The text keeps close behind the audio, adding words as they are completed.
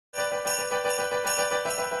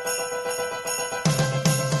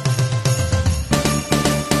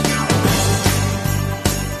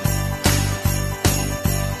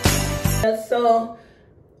yeah, so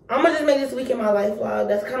I'm gonna just make this week in my life vlog.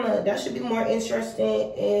 That should be more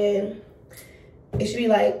interesting, and it should be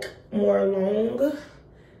like more long.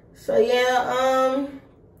 So yeah,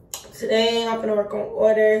 today I'm gonna work on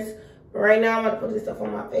orders. But right now I'm about to put this stuff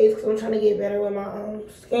on my face because I'm trying to get better with my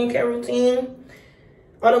skincare routine.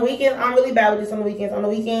 On the weekends, I'm really bad with this on the weekends. On the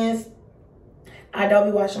weekends, I don't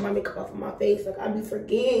be washing my makeup off of my face. Like, I be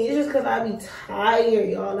forgetting. It's just because I be tired,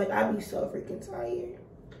 y'all. Like, I be so freaking tired.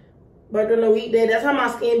 But during the weekday, that's how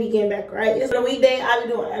my skin be getting back right. It's on the weekday, I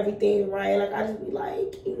be doing everything right. Like, I just be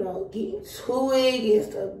like, you know, getting to it,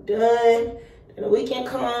 getting stuff done. And the weekend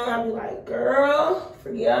come, I be like, girl,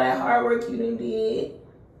 forget all that hard work you done did.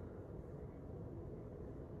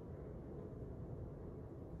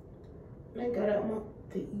 I got out my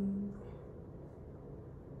feet.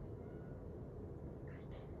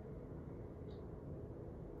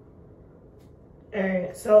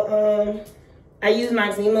 Alright, so I use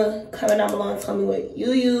Noxzema. Comment down below and tell me what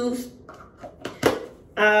you use.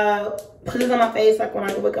 I put this on my face like when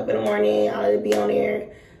I wake up in the morning. I let it be on there.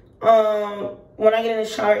 When I get in the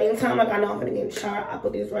shower, anytime like I know I'm gonna get in the shower, I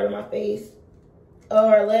put this right on my face.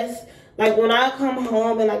 Or less, like when I come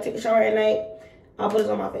home and I take a shower at night, I'll put it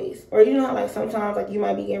on my face. Or you know how like sometimes like you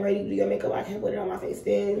might be getting ready to do your makeup, I can't put it on my face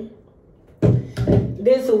then.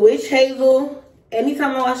 This witch hazel.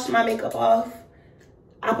 Anytime I wash my makeup off,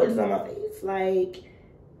 I put this on my face. Like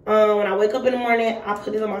when I wake up in the morning, I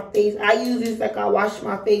put this on my face. I use this like I wash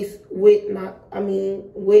my face with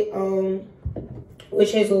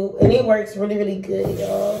witch hazel, and it works really, really good,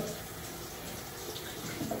 y'all.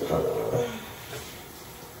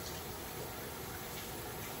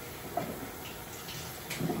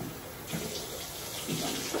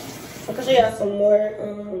 I can show y'all some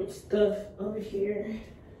more stuff over here.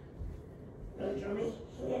 I'll draw my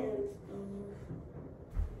hands.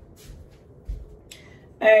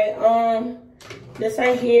 Alright, this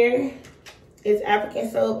right here is African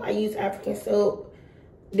soap. I use African soap.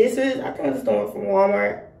 This is, I think this is the one from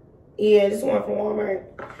Walmart. Yeah, this is the one from Walmart.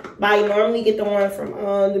 But I normally get the one from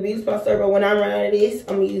the beauty supply store, but when I run out of this,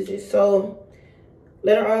 I'm gonna use this. So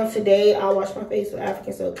later on today, I'll wash my face with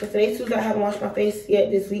African soap. Because today's Tuesday, I haven't washed my face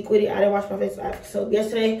yet this week with it. I didn't wash my face with African soap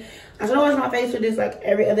yesterday. I should have washed my face with this like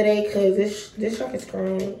every other day because this shark is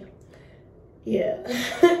strong. Yeah.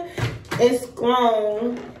 It's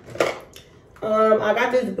strong. I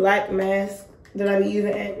got this black mask that I be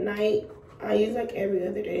using at night. I use like every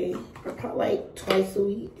other day. Or probably like twice a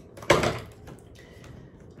week.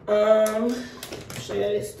 Show you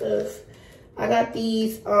this stuff. I got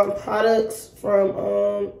these products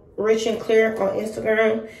from Rich and Clear on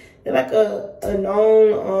Instagram. They're like a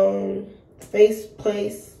known face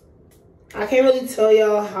place. I can't really tell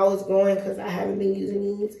y'all how it's going because I haven't been using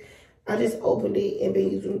these. I just opened it and been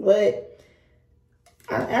using them. But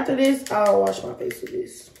after this, I'll wash my face with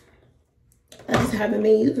this. I just haven't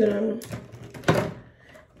been using them.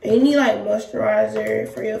 And you need like moisturizer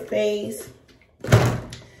for your face.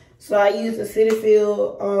 So I use the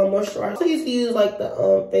Cetaphil moisturizer. I used to use like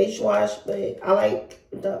the face wash, but I like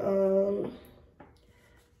the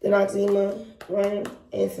Noxzema one.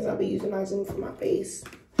 And since I've been using Noxzema for my face.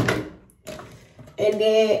 And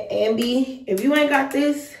then Ambi, if you ain't got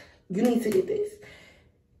this, you need to get this.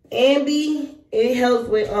 Ambi, it helps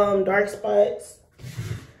with dark spots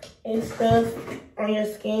and stuff on your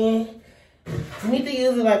skin. You need to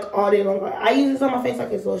use it like all day long. Like, I use this on my face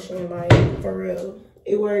like it's lotion, like for real.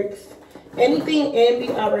 It works. Anything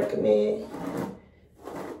Ambi, I recommend.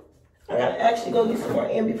 I gotta actually go get some more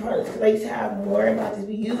Ambi products because I used to have more and I just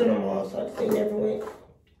be using them all, so I just never went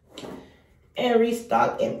and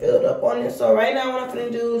restocked and filled up on it. So right now what I'm gonna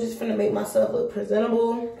do is just gonna make myself look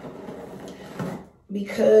presentable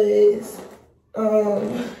because I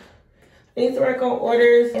need to work on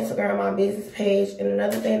orders, Instagram, my business page, and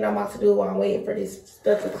another thing that I'm about to do while I'm waiting for this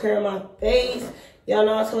stuff to clear my face. Y'all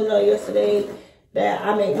know I told y'all yesterday that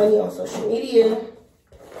I make money on social media.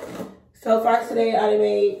 So far today, I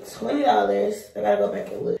made $20. I gotta go back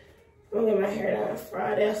and look. I'm gonna get my hair done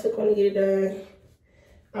Friday. I still want to get it done.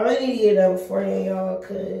 I really need to get it done before then, y'all,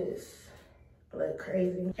 because I look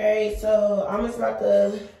crazy. Okay, so I'm just about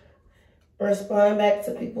to respond back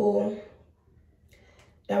to people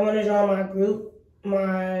that want to join my group,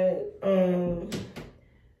 my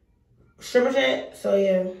stripper chat. So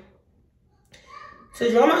yeah,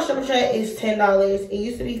 to join my stripper chat is $10. It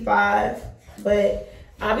used to be $5, but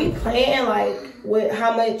I be playing like with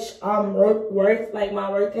how much I'm worth, like my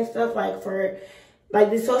worth and stuff, like for like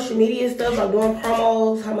the social media stuff, like doing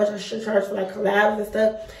promos, how much I should charge for like collabs and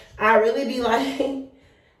stuff. I really be like,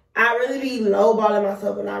 I really be lowballing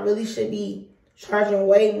myself, and I really should be charging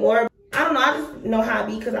way more. I don't know, I just know how I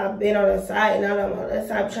be because I've been on that side, and now that I'm on that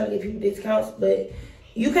side, I'm trying to give people discounts, but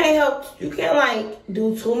you can't like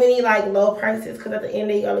do too many like low prices because at the end of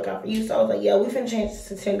the day, you gotta look out for you. So I was like, yeah, we finna change this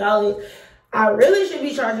to $10. I really should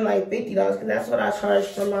be charging like $50 because that's what I charge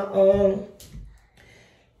for my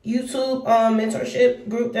YouTube mentorship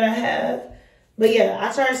group that I have. But yeah,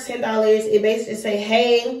 I charge $10. It basically say,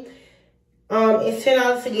 hey, it's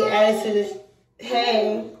 $10 to get added to this.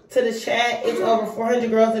 Hey, to the chat. It's over 400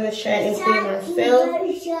 girls in the chat, including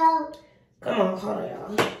myself. Come on, hold on,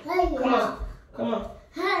 y'all. Come on.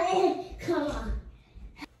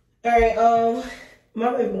 All right,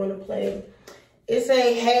 my baby wanna play. It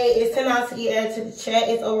say, hey, it's $10 to get added to the chat.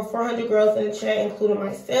 It's over 400 girls in the chat, including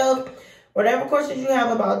myself. Whatever questions you have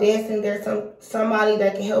about dancing, there's somebody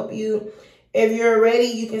that can help you. If you're ready,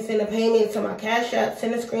 you can send a payment to my Cash App,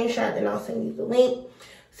 send a screenshot, then I'll send you the link.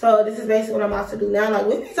 So this is basically what I'm about to do now. Like,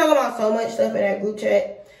 we've been talking about so much stuff in that group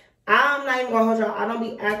chat. I'm not even gonna hold y'all. I don't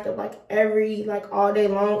be active like all day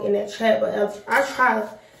long in that chat, but I try.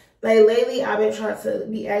 Like lately, I've been trying to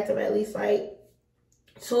be active at least like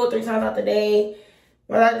 2 or 3 times out the day.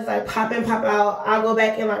 Where I just like pop in, pop out. I'll go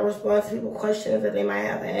back and like respond to people's questions that they might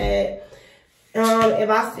have had. If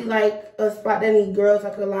I see like a spot that need girls,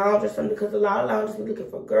 like a lounge or something, because a lot of lounges be looking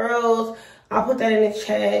for girls, I'll put that in the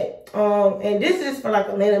chat. And this is for like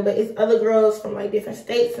Atlanta, but it's other girls from like different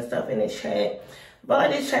states and stuff in the chat. But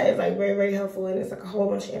like this chat is like very, very helpful, and it's like a whole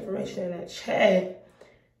bunch of information in that chat.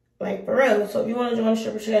 Like for real. So if you want to join the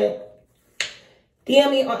stripper chat,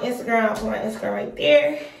 DM me on Instagram. I'll put my Instagram right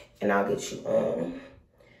there, and I'll get you on.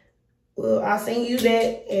 Well, I'll send you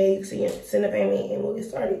that, and you can send a payment, and we'll get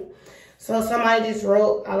started. So somebody just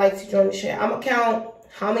wrote, I like to join the chat. I'm gonna count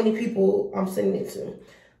how many people I'm sending it to.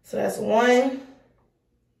 So that's 1.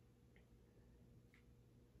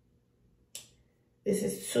 This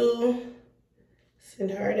is 2.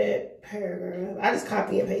 Send her that paragraph. I just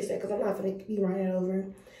copy and paste that because I'm not gonna be writing it over.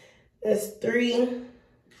 That's 3.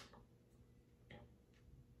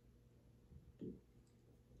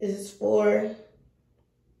 This is 4.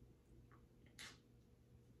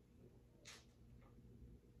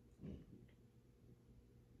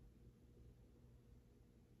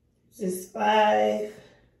 This is 5.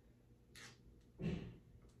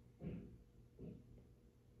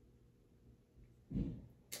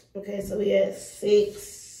 Okay, so we had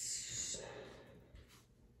 6.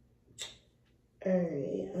 All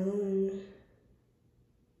right.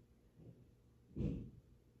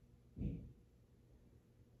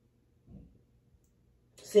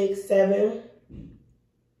 6, 7.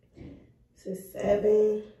 This is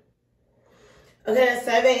 7. Okay, that's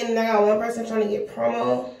 7, and I got 1 person trying to get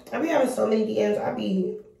promo. I be having so many DMs, I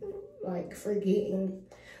be like forgetting.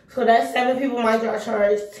 So that's 7 people. Mind you, I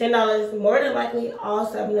charge $10. More than likely, all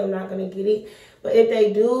 7 of them not gonna get it. But if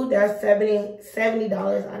they do, that's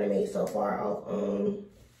 $70 I done made so far off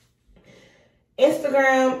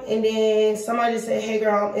Instagram. And then somebody said, hey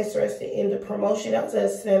girl, I'm interested in the promotion. That was at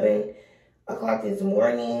 7 o'clock this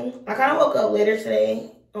morning. I kind of woke up later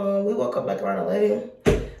today. We woke up like around 11.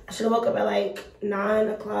 I should have woke up at like 9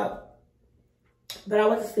 o'clock. But I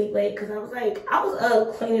went to sleep late because I was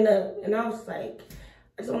up cleaning up. And I was like,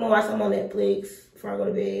 I just want to watch something on Netflix before I go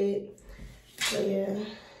to bed. So yeah,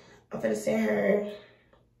 I'm finna send her.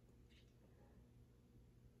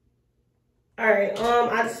 All right,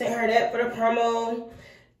 I just sent her that for the promo.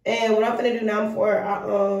 And what I'm finna do now before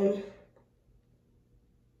I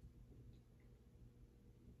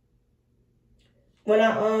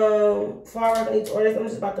before I work on these orders, I'm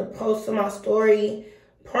just about to post to my story.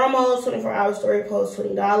 Promos, 24-hour story post,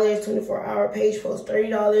 $20. 24-hour page post,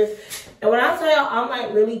 $30. And when I tell y'all, I'm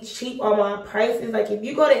like really cheap on my prices. Like if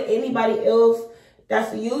you go to anybody else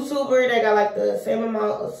that's a YouTuber that got like the same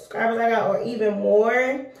amount of subscribers I got or even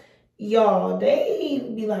more, y'all, they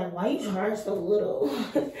be like, why you charge so little?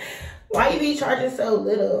 Why you be charging so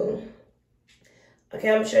little? Okay,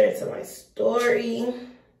 I'm gonna share it to my story.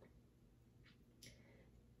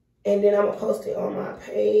 And then I'm gonna post it on my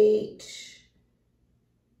page.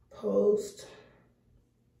 Post.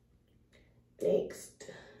 Next.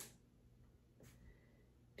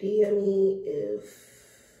 DM me if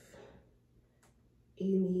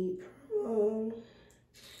you need promo.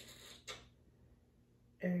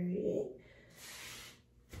 Alright.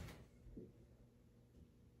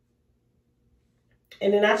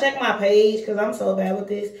 And then I check my page because I'm so bad with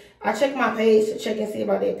this. I check my page to check and see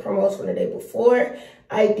about their promos from the day before.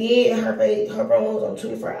 I did. Her promos on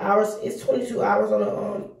 24 hours. It's 22 hours on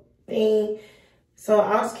the thing. So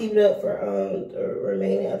I'll just keep it up for the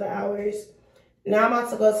remaining other hours. Now I'm about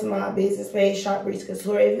to go to my business page, Shop Breeze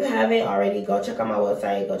Couture. If you haven't already, go check out my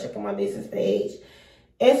website. Go check out my business page.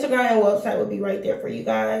 Instagram and website will be right there for you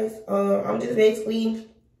guys. I'm just basically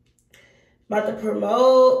about to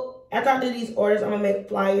promote. After I do these orders, I'm gonna make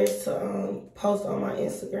flyers to post on my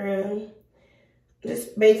Instagram.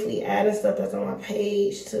 Just basically adding stuff that's on my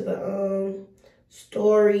page to the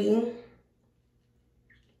story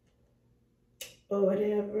or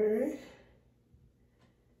whatever.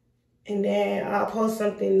 And then I'll post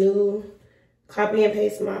something new, copy and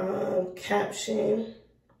paste my caption.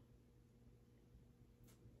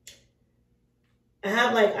 I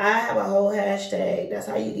have a whole hashtag. That's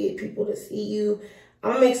how you get people to see you.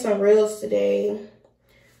 I'm gonna make some reels today.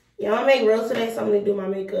 Yeah, I'm gonna make reels today, so I'm gonna do my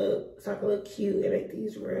makeup so I can look cute and make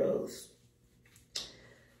these reels.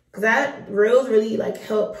 Cause that reels really like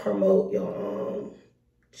help promote your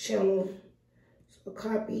channel. So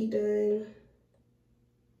copy done.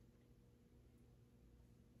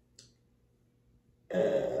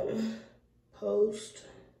 Post.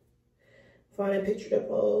 Find a picture to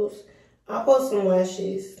post. I'll post some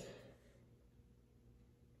lashes.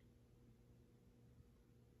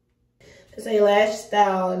 To say Lash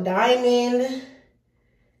Style Diamond.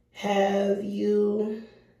 Have you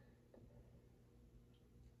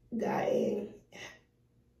gotten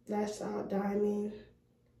Lash Style Diamond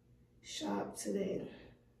shop today?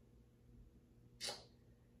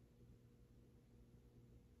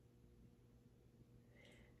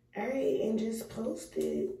 Alright, and just post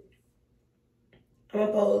it. I'm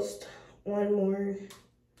gonna post one more.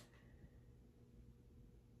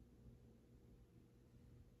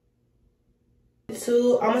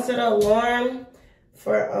 I'm gonna set an alarm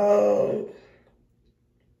for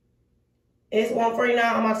it's 1:49.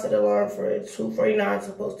 I'm gonna set an alarm for 2:49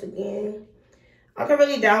 to post again. I can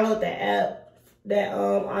really download the app that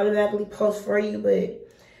automatically posts for you, but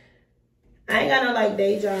I ain't got no like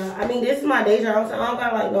day job. I mean, this is my day job, so I don't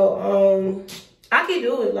got like no I can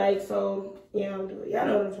do it, like, so yeah, I'll do it. Y'all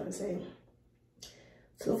know what I'm trying to say.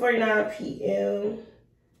 2:49 p.m.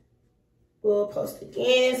 We'll post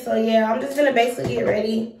again. So yeah, I'm just gonna basically get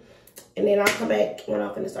ready, and then I'll come back when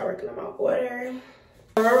I'm gonna start working on my order.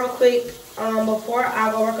 Real quick, before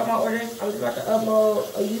I go work on my orders, I'm just about to upload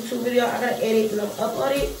a YouTube video. I gotta edit and I'm gonna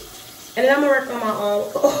upload it, and then I'm gonna work on my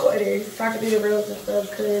orders so I can do the reels and stuff.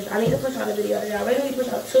 Cause I need to push out a video. I already push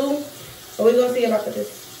out 2, so we're gonna see if I can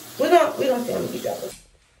just we're gonna see how many you drop.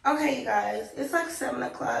 Okay, you guys, it's like 7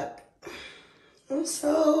 o'clock. I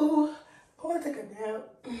wanna take a nap.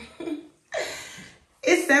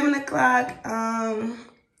 It's 7 o'clock, and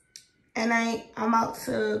I'm about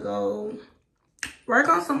to go work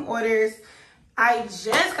on some orders. I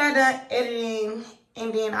just got done editing,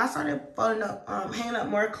 and then I started folding up, hanging up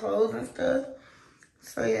more clothes and stuff.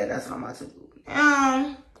 So yeah, that's what I'm about to do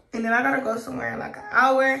now. And then I gotta go somewhere in like an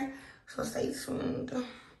hour, so stay tuned.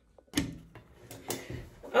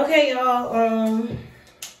 Okay, y'all,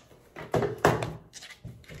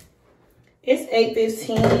 it's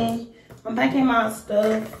 8:15. I'm packing my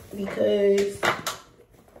stuff because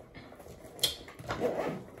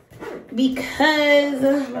I'm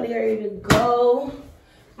about to get ready to go.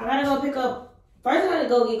 I gotta go pick up, first I gotta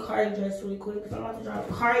go get Kari dressed really quick because I'm about to drop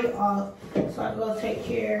Kari off so I can go take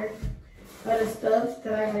care of the stuff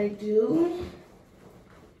that I gotta do.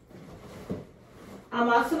 I'm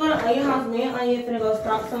also going to Onion House. Me and Onion finna go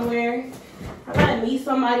stop somewhere. I gotta meet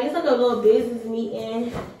somebody. It's like a little business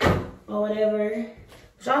meeting or whatever.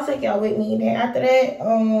 So I'll take y'all with me. Then after that,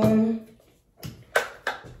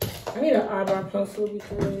 I need an eyebrow pencil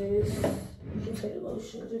because you can take the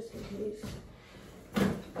lotion just in case. I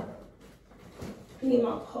need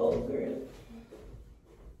my pole grip.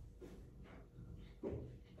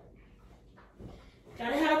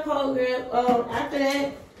 Gotta have a pole grip. After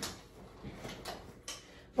that,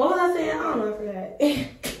 what was I saying? I don't know, I forgot.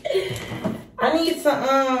 I need to,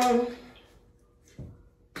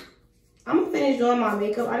 I'm gonna finish doing my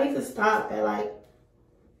makeup. I need to stop at like,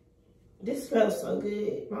 this smells so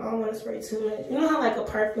good. I don't want to spray too much. You know how like a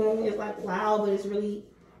perfume is like loud, but it's really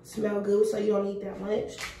smell good, so you don't need that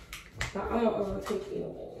much. But I'm gonna take it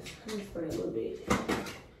anyway. I'm gonna spray a little bit.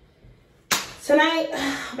 Tonight,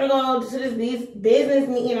 I'm gonna go to this business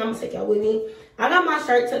meeting. I'm gonna take y'all with me. I got my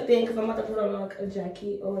shirt tucked in because I'm about to put on like a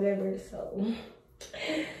jacket or whatever, so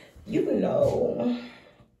you know.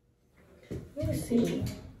 Let me see.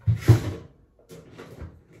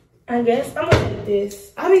 I guess I'm gonna take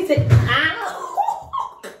this. I'll be taking,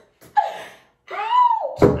 ow!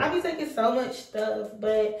 Ouch! I'll be taking so much stuff,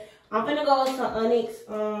 but I'm gonna go to Onyx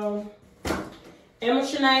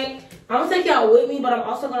amateur night. I'm gonna take y'all with me, but I'm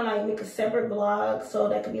also gonna like make a separate vlog so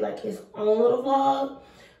that could be like his own little vlog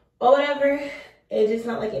or whatever. It's just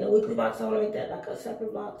not like in a weekly vlog, so I want to make that like a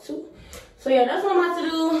separate vlog too. So yeah, that's what I'm about to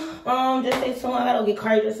do. Just stay tuned. I gotta get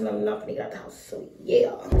car dressed and I'm not gonna get out the house. So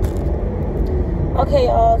yeah. Okay,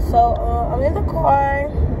 y'all. So I'm in the car.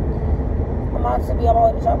 I'm about to be on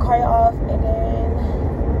my way to drop Kari off, and then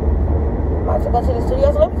I'm about to go to the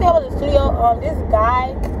studio. So let me tell you about the studio. This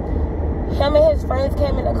guy, him and his friends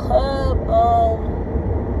came in the club.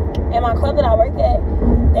 In my club that I work at,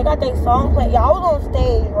 they got their song playing. Y'all, I was on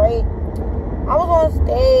stage, right? I was on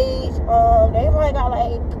stage. They probably got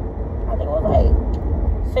like, I think it was like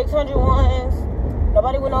 600 ones.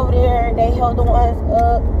 Nobody went over there. They held the ones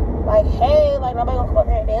up. Like, hey, like nobody gonna come over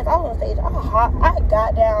here and dance. I was on stage. I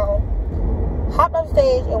got down, hopped up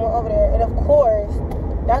stage and went over there. And of course,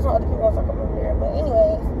 that's when other people want to come over there. But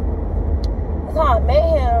anyways, that's how I met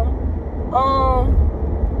him.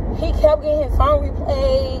 He kept getting his song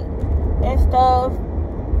replayed and stuff.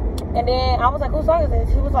 And then I was like, whose song is this?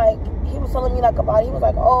 He was telling me like about it. He was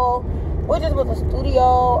like, oh, we just was a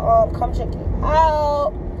studio, come check it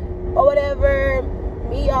out or whatever.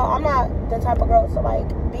 Me, y'all, I'm not the type of girl to like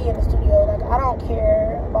be in the studio. Like, I don't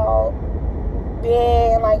care about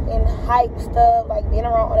being like in hype stuff, like being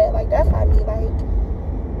around all that. Like, that's not me. Like,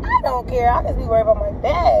 I don't care. I just be worried about my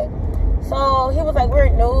bag. So he was like, we're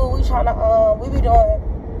new, we trying to we be doing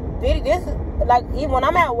video. This is like, even when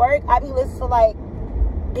I'm at work, I be listening to like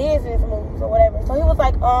business moves or whatever. So he was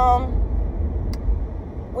like,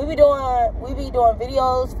 we be doing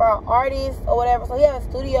videos for our artists or whatever. So he has a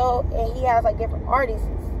studio and he has like different artists.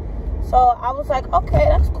 So I was like, okay,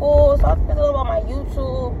 that's cool. So I was thinking about my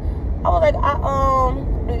YouTube. I was like, I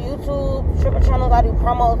do YouTube stripper channels. I do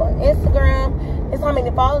promos on Instagram. This is how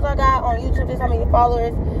many followers I got on YouTube. This is how many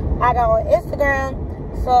followers I got on Instagram.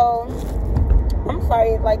 So I'm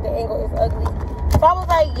sorry, like the angle is ugly. So I was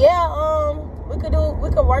like, yeah, we could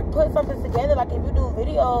put something together. Like, if you do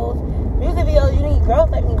videos, music videos, you need girls,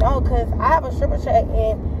 let me know, because I have a stripper chat,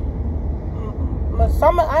 and I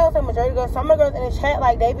don't say majority girls, some of the girls in the chat,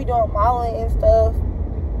 like, they be doing modeling and stuff.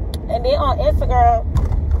 And then on Instagram,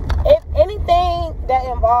 if anything that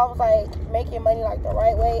involves like making money like the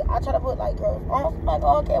right way, I try to put like girls on. I'm like,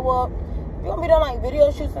 oh, okay, well, if you're gonna be doing like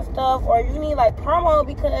video shoots and stuff, or you need like promo,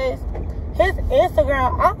 because his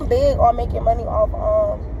Instagram, I'm big on making money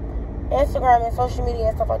off Instagram and social media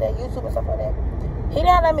and stuff like that, YouTube and stuff like that. He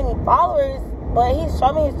didn't have that many followers, but he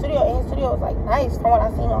showed me his studio, and his studio was like nice from what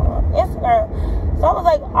I seen on Instagram. So I was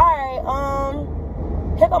like, all right,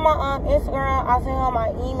 pick up my Instagram. I sent him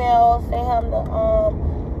my email, send him the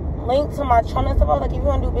link to my channel and stuff. I was like, if you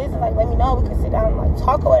want to do business, like, let me know. We can sit down and like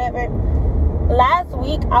talk or whatever. Last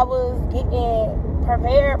week I was getting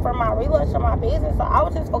prepared for my relaunch of my business, so I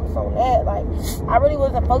was just focused on that. Like, I really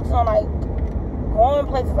wasn't focused on like going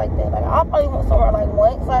places like that. Like, I probably went somewhere like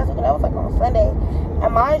once last week, and that was like on Sunday.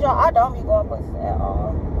 And mind y'all, I don't be going places at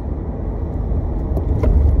all.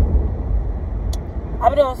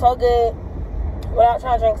 I've been doing so good without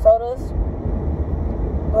trying to drink sodas,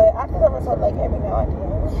 but I just ever soda like every now and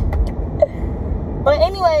then. But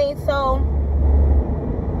anyway, so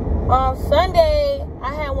on Sunday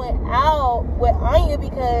I had went out with Anya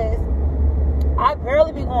because I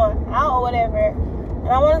barely be going out or whatever, and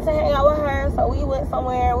I wanted to hang out with her. So we went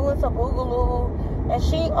somewhere. We went to Boogaloo, and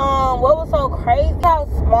she what was so crazy, how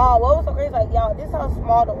small, what was so crazy, like, y'all, this is how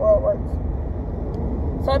small the world works.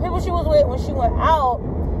 So the people she was with when she went out,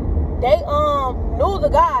 they knew the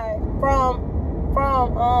guy from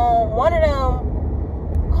one of them.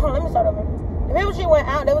 Hold on, let me start over. The people she went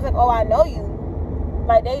out, they was like, oh, I know you.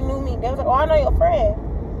 Like, they knew me. They was like, oh, I know your friend.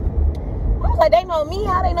 I was like, they know me?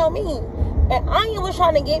 How they know me? And Anya was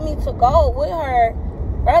trying to get me to go with her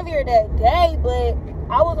earlier that day, but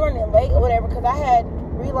I was running late or whatever because I had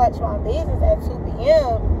relaunched my business at 2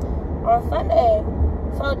 p.m. on Sunday.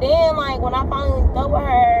 So then, like, when I finally linked up with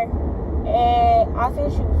her and I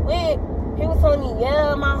seen she was with, he was telling me,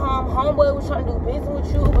 yeah, my homeboy was trying to do business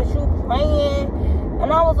with you, but you playing.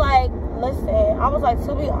 And I was like, listen,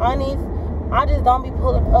 to be honest, I just don't be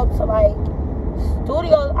pulling up to, like,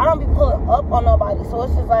 studios. I don't be pulling up on nobody. So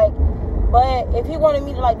it's just like, but if he wanted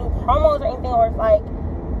me to, like, do promos or anything, or it's like,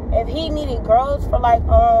 if he needed girls for, like,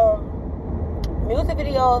 music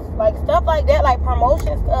videos, like, stuff like that, like,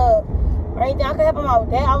 promotion stuff, or anything, I could help him out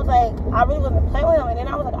with that. I was like, I really wasn't playing with him. And then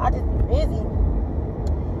I was like, I just be busy.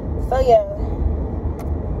 So, yeah.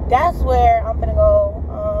 That's where I'm gonna go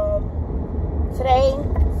today.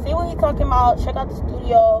 See what he's talking about. Check out the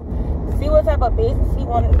studio. See what type of business he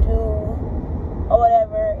wanted to do or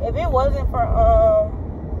whatever. If it wasn't for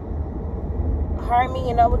her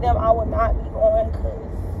meeting up with them, I would not be going,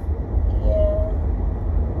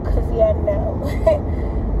 no.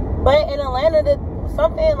 But in Atlanta,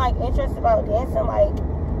 something like interesting about dancing, like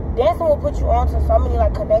dancing will put you on to so many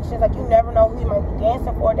like connections. Like you never know who you might be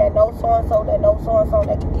dancing for, that knows so-and-so, that knows so-and-so,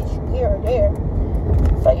 that can get you here or there.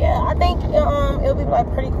 So yeah, I think it'll be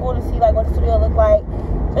like pretty cool to see like what the studio look like.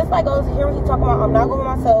 Just like I was hearing he talking about, I'm not going with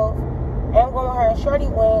myself, and I'm going with her, and Shorty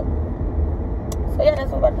went. So yeah,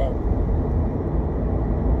 that's what I'm about to do.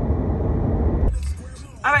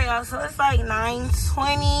 Alright y'all, so it's like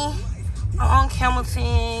 9:20. I'm on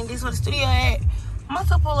Camelton. This is where the studio at. I'm about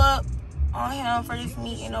to pull up on him for this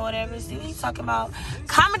meeting or whatever. See what he's talking about.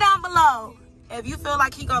 Comment down below if you feel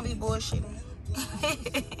like he gonna be bullshitting.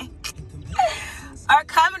 Or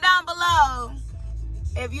comment down below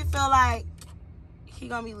if you feel like he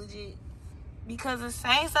gonna be legit. Because the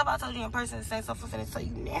same stuff I told you in person, the same stuff I'm finna tell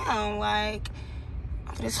you now. Like,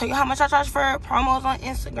 I'm finna tell you how much I charge for promos on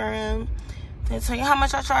Instagram. I'm finna tell you how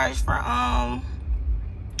much I charge for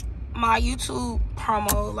my YouTube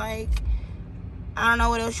promo. Like, I don't know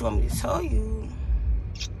what else you want me to tell you.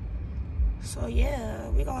 So yeah,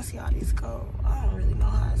 we gonna see how this go. I don't really know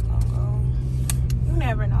how it's gonna go. You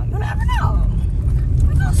never know. You never know.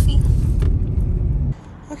 We gonna see.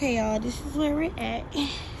 Okay, y'all, this is where we're at.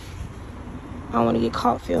 I don't want to get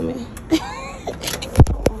caught filming.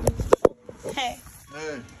 Hey.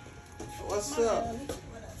 Hey. What's up?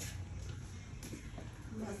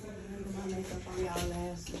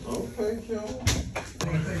 Okay, Joe.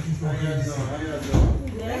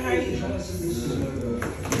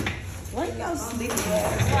 What are y'all sleeping at?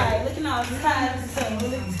 Right, looking all tired.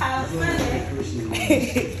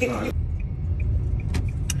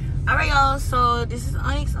 Alright, y'all, so this is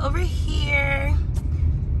Onyx over here.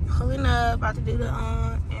 Pulling up, about to do the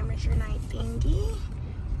amateur night thingy.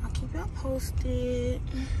 I'll keep y'all posted.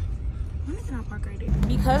 I'm making our park right there.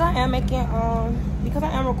 Because I am making because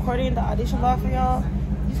I am recording the audition vlog for y'all,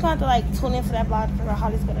 you just gonna have to like tune into that vlog to figure out how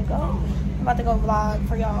this is gonna go. I'm about to go vlog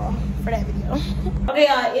for y'all for that video. Okay,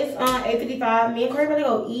 y'all, it's 8:55. Me and Corey about to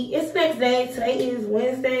go eat. It's the next day. Today is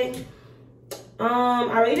Wednesday.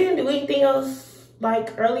 I really didn't do anything else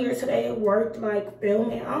like earlier today. Worked like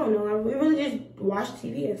filming. I don't know. We really just watched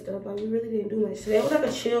TV and stuff. Like we really didn't do much today. It was like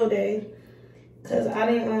a chill day because I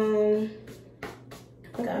didn't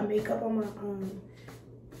I got makeup on my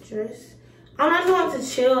dress. I'm not doing to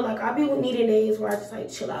chill. Like I be needing days where I just like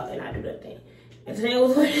chill out and I do that thing. And today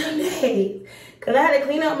was one of them days because I had to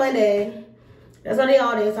clean up Monday. That's what they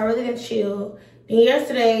all did. So I really didn't chill. Then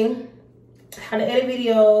yesterday, I had to edit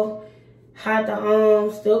video. Had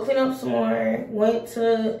to still clean up some more. Went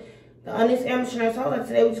to the Onyx amateur night. So I was like,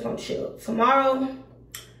 today we just gonna chill. Tomorrow,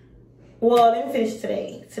 well, let me finish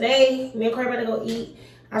today. Today, me and Corey about to go eat.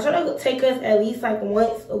 I try to take us at least like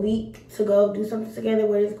once a week to go do something together,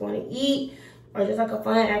 whether it's going to eat or just like a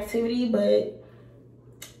fun activity. But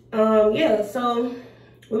yeah, so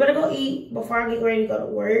we better go eat before I get ready to go to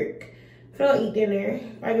work. I'm gonna go eat dinner.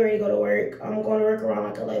 If I get ready to go to work, I'm going to work around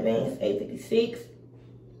like 11. It's 8:56.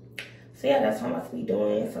 So yeah, that's what I'm about to be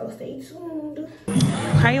doing. So stay tuned.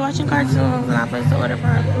 Are you watching cartoons and I place to order for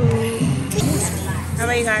our food?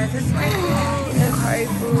 Alright, you guys, this is my food and Corey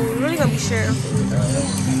food. We're really gonna be sharing food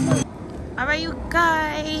though. Alright, you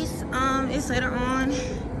guys, it's later on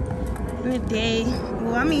in the day.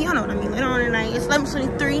 Well, I mean, y'all know what I mean. Later on in the night, it's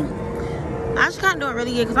 11:23. I just can't do it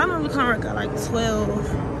really good because I normally come to work at like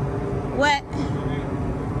 12. What?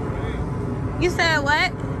 You said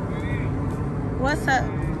what? What's up?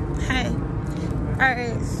 Hey.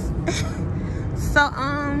 Alright. So,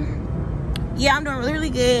 yeah, I'm doing really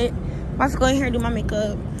good. I'm about to go in here and do my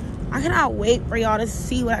makeup. I cannot wait for y'all to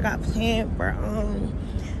see what I got planned for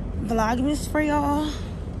vlogmas for y'all.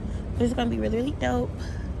 It's gonna be really dope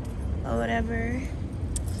or whatever.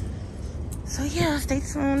 So yeah, stay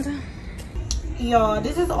tuned. Y'all,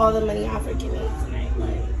 this is all the money I freaking made tonight.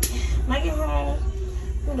 Like, when I get home,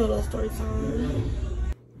 we'll do a little story time.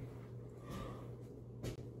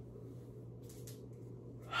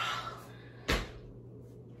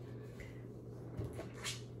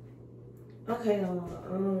 Okay,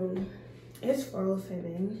 y'all, it's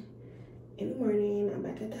 4:07 in the morning. I'm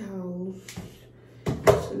back at the house.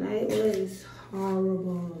 Tonight was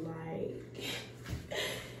horrible. Like,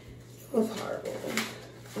 it was horrible.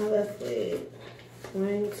 I left with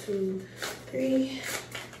 1, 2, 3,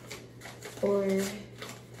 4,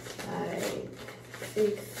 5,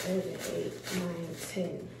 6, 7, 8, 9,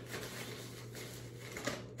 10.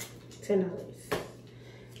 $10.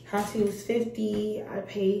 House fee was $50. I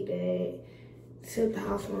paid that. Took the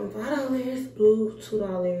house loan $5. Blue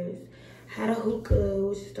 $2. Had a hookah,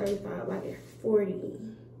 which is $35, like 40.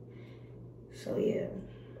 So yeah.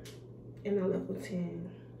 And I left with 10.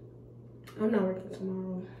 I'm not working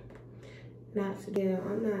tomorrow. Not today.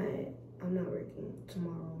 I'm not working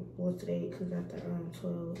tomorrow. Well, today, because after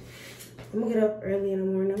 12. I'm going to get up early in the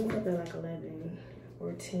morning. I'm going to get up at like 11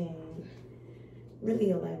 or 10.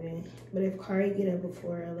 Really 11. But if Kari get up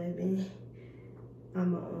before 11,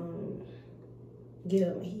 I'm going to get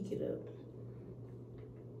up when he get up.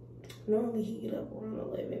 Normally he get up around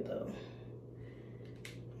 11 though.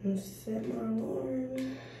 I'm gonna set my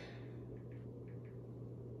alarm.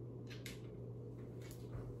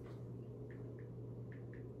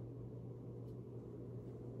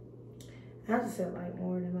 I have to set like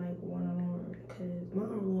more than like one alarm because my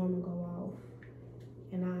alarm will go off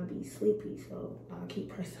and I'll be sleepy, so I'll keep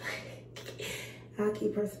pressing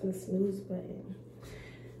the snooze button.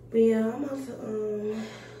 But yeah, I'm about to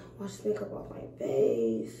wash the makeup off my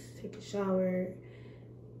face, take a shower,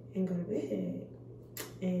 and go to bed.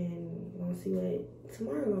 And we'll see what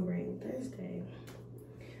tomorrow gonna bring, Thursday.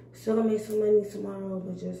 Still gonna make some money tomorrow,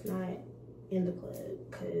 but just not in the club,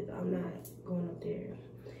 because I'm not going up there.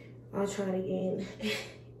 I'll try it again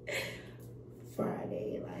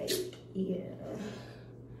Friday, like, yeah.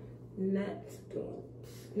 Nuts,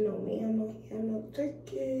 no man, no ham, no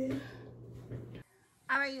turkey.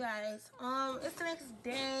 Alright, you guys, it's the next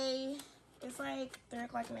day. It's like 3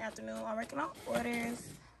 o'clock in the afternoon. I'm working on orders.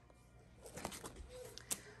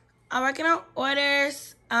 I'm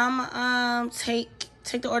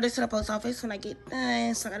take the orders to the post office when I get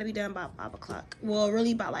done. So I gotta be done by 5 o'clock. Well,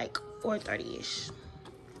 really by like 4:30-ish.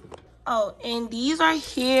 Oh, and these are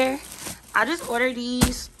here. I just ordered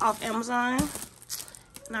these off Amazon,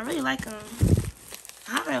 and I really like them.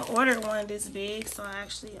 I haven't ordered one this big, so I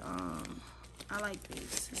actually I like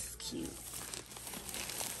this. This is cute.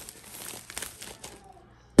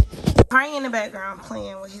 Kari in the background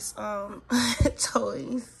playing with his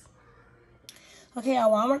toys. Okay,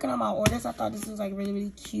 y'all, while I'm working on my orders, I thought this was like really, really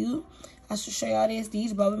cute. I should show y'all this.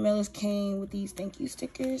 These Bubba Mailers came with these thank you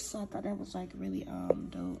stickers, so I thought that was like really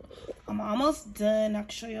dope. I'm almost done. I can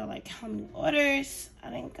show y'all like how many orders I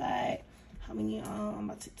done got, how many I'm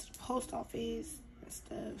about to take to the post office and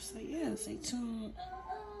stuff. So yeah, stay tuned.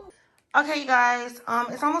 Okay, you guys,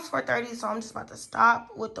 it's almost 4:30, so I'm just about to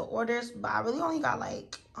stop with the orders, but I really only got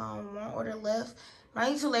like one order left. But I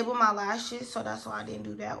need to label my lashes, so that's why I didn't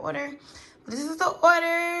do that order. But this is the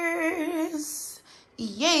orders.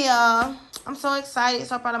 Yeah, I'm so excited,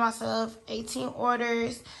 so proud of myself. 18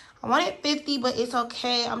 orders. I wanted 50, but it's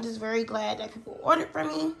okay. I'm just very glad that people ordered from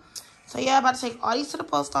me. So yeah, I'm about to take all these to the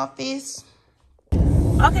post office.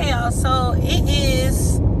 Okay, y'all, so it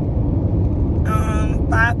is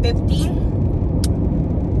 5:50.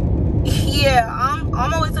 Yeah, I'm on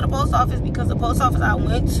my way to the post office because the post office I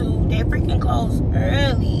went to, they freaking closed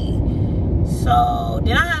early. So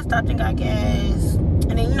then I had stopped and got gas,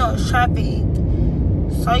 and then you know it's traffic.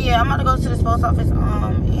 So yeah, I'm about to go to this post office in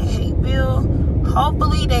Hapeville.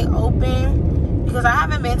 Hopefully they open, because I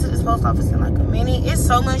haven't been to this post office in like a minute. It's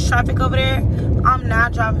so much traffic over there. I'm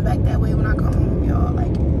not driving back that way when I come home, y'all.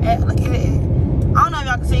 Like, look at it. I don't know if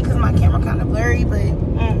y'all can see it because my camera kind of blurry, but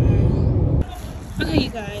okay, you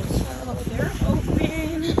guys, so they're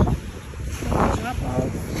open. Drop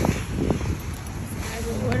off. I have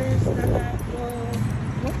the orders that I got. Well,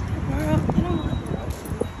 what the world? I don't know.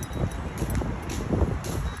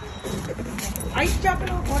 Are you dropping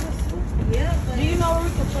off orders too? Yeah, but do you know where we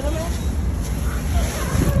can put them at?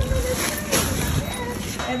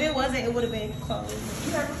 If it wasn't, it would have been closed.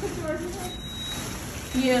 You have a picture of yourself?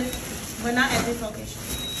 Yeah, but not at this location.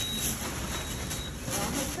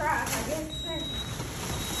 I'm gonna try, I guess.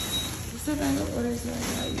 Still got no orders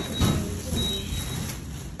right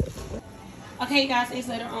now. Okay, guys, it's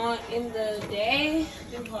later on in the day.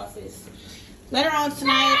 Later on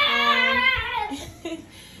tonight,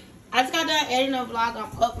 I just got done editing a vlog.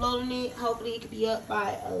 I'm uploading it. Hopefully it can be up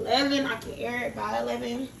by 11. I can air it by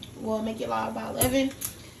 11. We'll make it live by 11.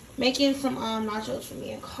 Making some nachos for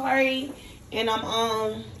me and Kari. And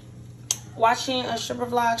I'm watching a stripper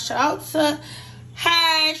vlog. Shout out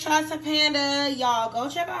to Panda. Y'all go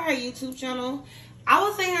check out her YouTube channel. I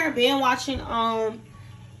was saying her been watching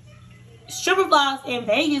stripper vlogs in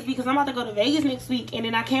Vegas because I'm about to go to Vegas next week, and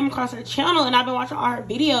then I came across her channel and I've been watching all her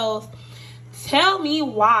videos. Tell me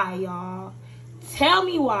why, y'all. Tell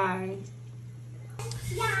me why.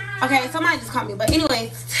 Okay, somebody just caught me, but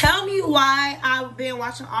anyways, tell me why I've been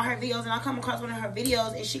watching all her videos and I come across one of her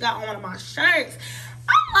videos and she got on one of my shirts.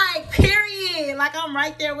 I'm like, period. Like, I'm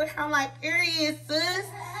right there with her. I'm like, period, sis.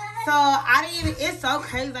 So I didn't even, it's so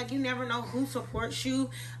crazy. Like, you never know who supports you.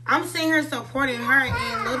 I'm seeing her supporting her,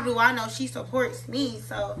 and little do I know she supports me.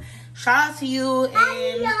 So shout out to you,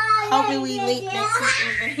 and hopefully we link next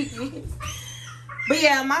week in Vegas. But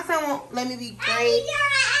yeah, my son won't let me be great.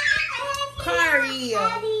 Kari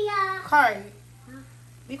Kari,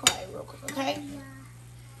 be quiet real quick, okay?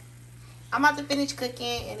 I'm about to finish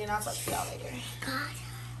cooking and then I'll talk to y'all later.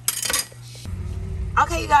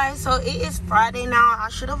 Okay, you guys, so it is Friday now. I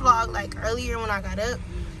should have vlogged like earlier when I got up,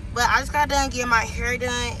 but I just got done getting my hair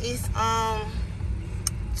done. It's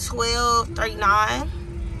 12:39.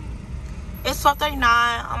 It's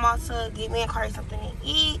 12:39. I'm about to get me and Kari something to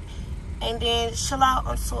eat and then chill out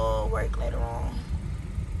until work later on.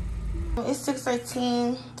 It's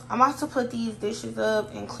 6:13. I'm about to put these dishes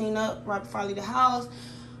up and clean up right before I leave the house.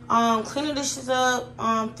 Clean the dishes up,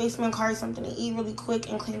 fix me and Kari something to eat really quick,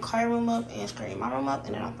 and clean Kari's room up and straighten my room up,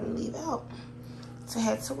 and then I'm gonna leave out to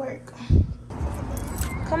head to work.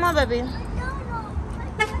 Come on, baby.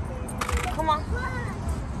 Come on.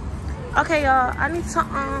 Okay, y'all. I need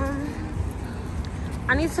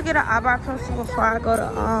to get an eyebrow pencil before I go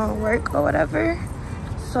to work or whatever.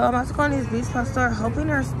 So I'm about to go in this Beach Plus store, hoping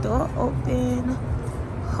they're still open.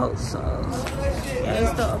 Hope so. Yeah,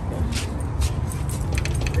 it's still open.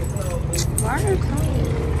 Why are they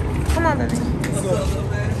closed? Come on, baby.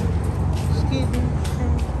 Excuse me.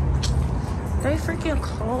 They freaking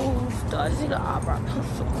closed. I just need an eyebrow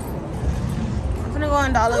pencil. I'm gonna go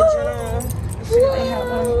in Dollar General and see if they have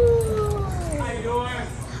one.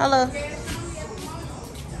 Hello.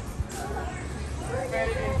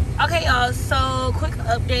 Okay, y'all. So, quick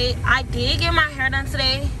update. I did get my hair done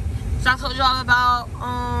today. So I told y'all about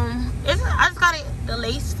I just got the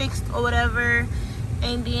lace fixed or whatever.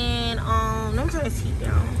 And then, let me turn this heat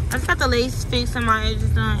down. I just got the lace fixed and my edges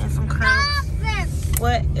done and some curls.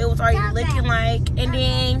 What it was already looking like. And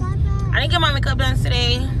then, I didn't get my makeup done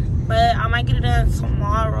today, but I might get it done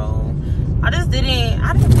tomorrow. I didn't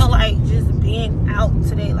feel like just being out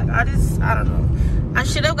today. Like, I don't know. I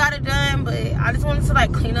should have got it done, but I just wanted to,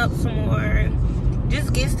 like, clean up some more.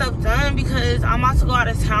 Just get stuff done because I'm about to go out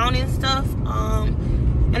of town and stuff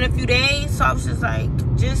in a few days. So I was just like,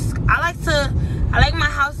 I like my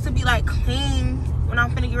house to be like clean when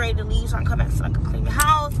I'm finna get ready to leave, so I can come back so I can clean the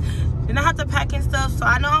house. Then I have to pack and stuff, so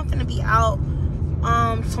I know I'm finna be out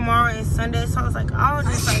tomorrow and Sunday. So I was like, I'll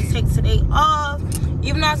just like take today off,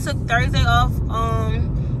 even though I took Thursday off.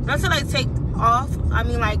 Not to like take off, I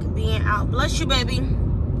mean like being out. Bless you, baby.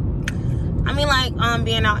 I mean like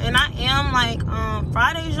being out, and I am like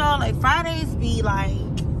Fridays, y'all. Like Fridays be like,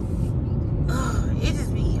 it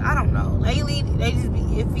just be, I don't know. Lately they just be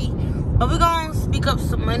iffy. But we're gonna speak up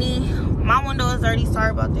some money. My window is dirty,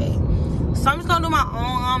 sorry about that. So I'm just gonna do my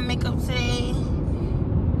own makeup today.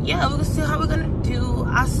 Yeah, we're gonna see how we're gonna do.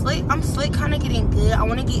 I'm slick, kind of getting good. I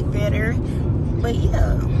want to get better, but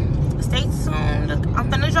yeah, stay tuned. I'm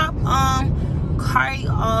gonna drop Kari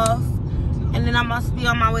off, and then I must be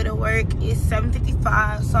on my way to work. It's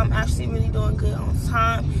 7:55, so I'm actually really doing good on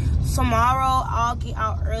time. Tomorrow I'll get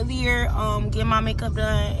out earlier, get my makeup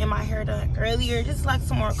done and my hair done earlier, just like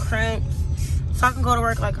some more crimps, so I can go to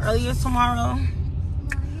work like earlier tomorrow.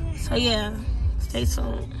 So yeah, stay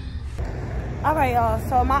tuned. All right, y'all,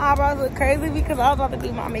 so my eyebrows look crazy because I was about to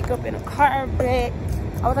do my makeup in a car, but I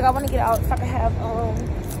was like, I want to get out so I can have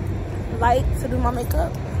light to do my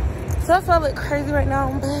makeup. So that's why I look crazy right now,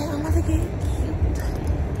 but I'm about to get cute.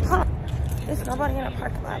 Huh. There's nobody in the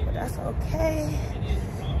parking lot, but that's okay.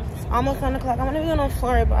 Almost 1 o'clock. I'm gonna be on the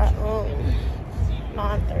floor by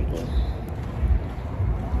 9:30.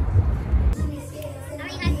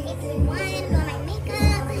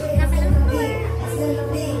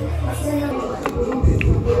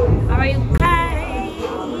 Alright, you guys.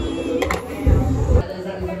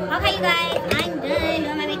 Okay, you guys, I'm done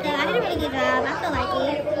doing my makeup. I did a really good job. I feel like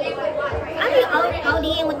it. I be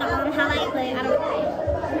ODing with the highlight, but I don't know.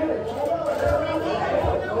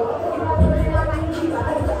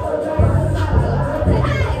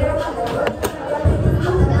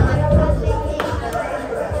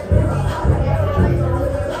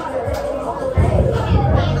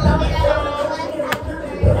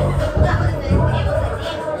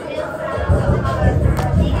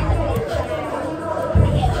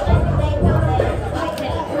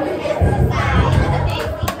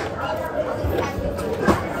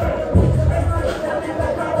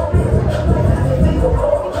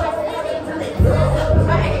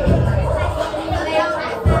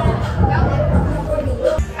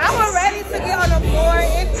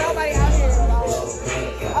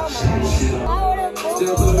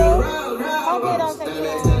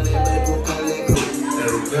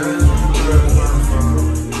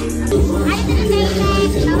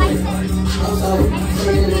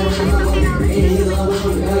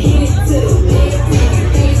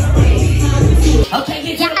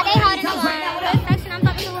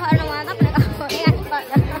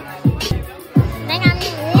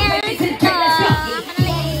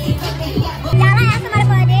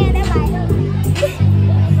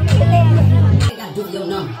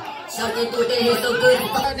 Something through there is so good.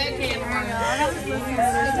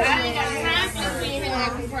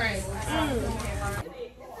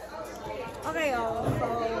 Okay, y'all. So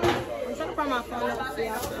I'm trying to find my phone up so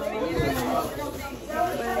y'all can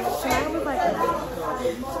tonight was like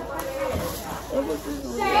it was just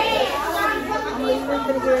weird. I'm leaving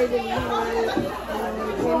gonna get ready to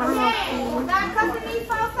leave pay my house fee.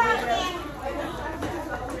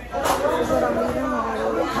 This is what I'm leaving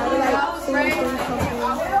home. Probably like 2 something.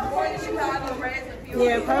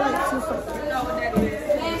 Yeah, probably like 2 something.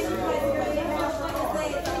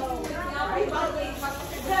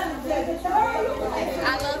 I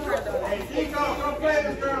love her though.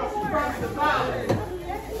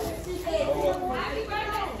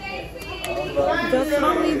 Just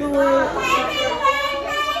not leaving with.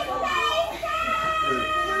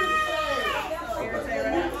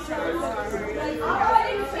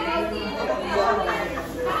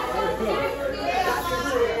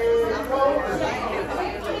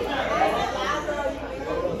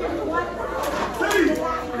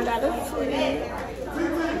 I got a sweet.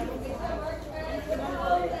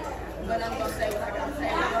 But I'm gonna say what I gotta say.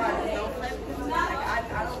 Don't play with me. Like, I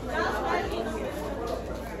don't play with nobody in here.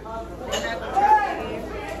 They're not gonna try to get in.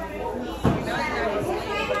 You know they're not gonna stay in.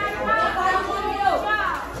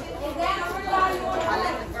 I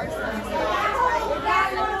let the first one start.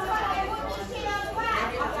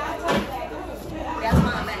 That's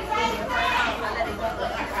why I'm at the end. I let it go.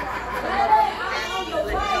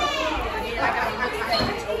 And then I got to look at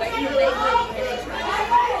it away from they look and they try to.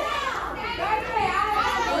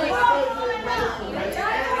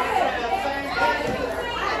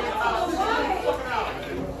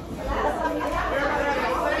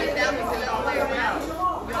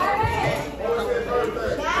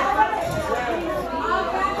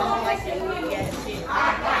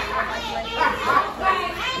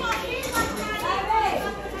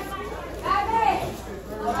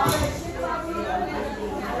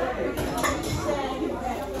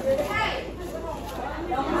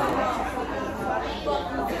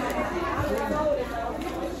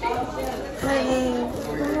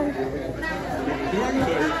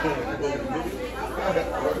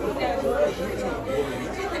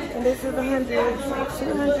 And this is 100,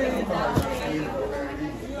 200.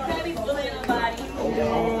 And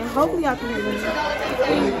then hopefully y'all can hear me.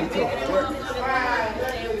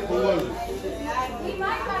 Who was it?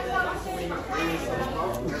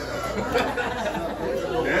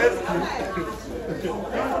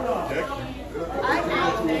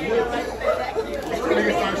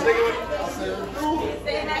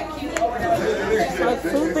 So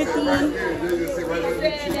 250.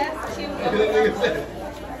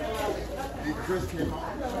 Chris came out.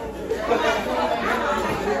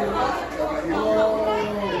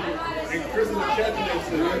 And Chris is catching that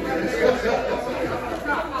shit.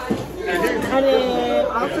 And then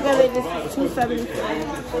altogether this is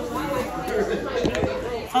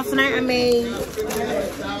 274. So tonight I made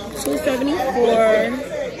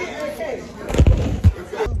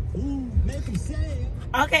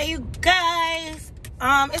 274. Okay, you guys.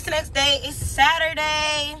 It's the next day. It's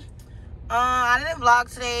Saturday. I didn't vlog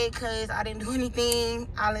today because I didn't do anything.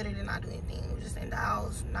 I literally did not do anything. We were just in the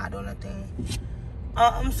house, not doing nothing.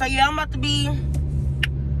 So yeah, I'm about to be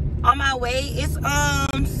on my way. It's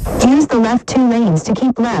Use the left 2 lanes to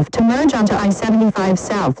keep left to merge onto I-75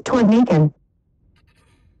 south toward Macon.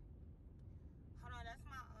 Hold on, that's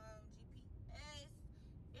my GPS.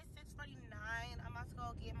 It's 6:49. I'm about to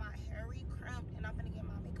go get my hair re-crimped and I'm gonna get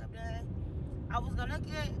my makeup done. I was gonna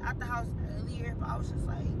get out the house earlier, but I was just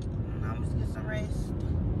like, I'm just get some rest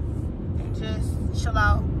and just chill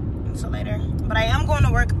out until later. But I am going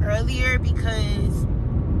to work earlier because it's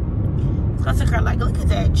gonna take her, like, look at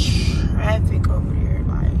that traffic over there.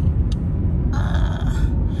 Like,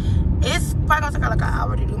 it's probably gonna take her like an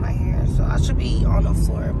hour to do my hair, so I should be on the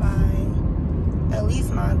floor by at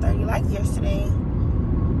least 9:30, like yesterday.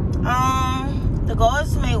 The goal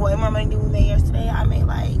is to make way more money than we made yesterday. I made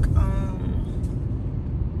like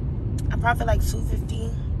I profit like 250.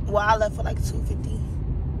 Well, I left for like 250.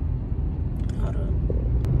 Hold up.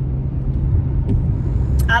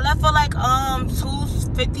 I left for like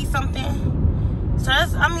 250 something. So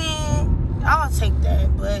that's, I mean, I'll take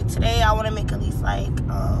that. But today I want to make at least like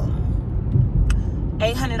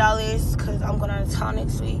 $800 because I'm going out of town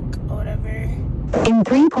next week or whatever. In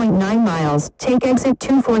 3.9 miles, take exit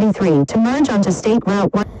 243 to merge onto State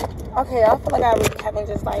Route 1. Okay, I feel like I really haven't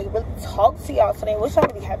just like really talked to y'all today, which I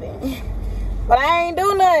really haven't. But I ain't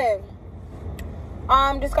doing nothing.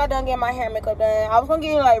 Just got done getting my hair and makeup done. I was gonna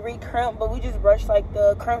get it like re-crimped, but we just brushed like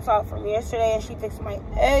the crimps out from yesterday and she fixed my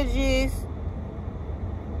edges.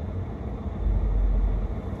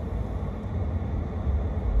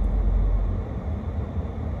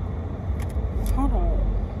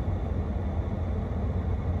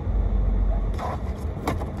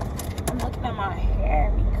 my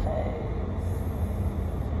hair because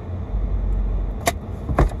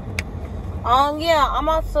yeah, I'm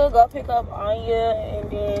about to go pick up Anya, and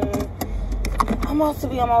then I'm about to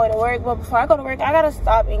be on my way to work. But before I go to work, I gotta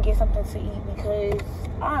stop and get something to eat because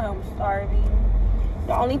I am starving.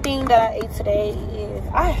 The only thing that I ate today is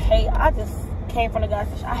I just came from the gas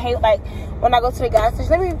station. I hate, like, when I go to the gas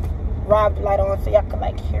station. Let me rob the light on so y'all can,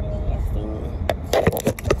 like, hear me and see me.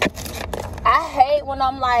 I hate when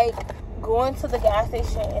I'm, like, going to the gas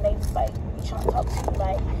station and they just, like, be trying to talk to me.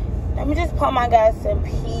 Like, let me just put my gas in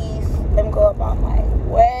peace. Let me go about my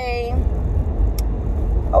way.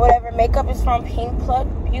 Or whatever. Makeup is from Pink Plug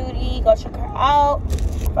Beauty. Go check her out.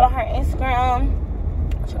 Follow her Instagram.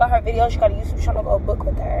 Check out her videos. She got a YouTube channel. Go book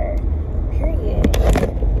with her. Period.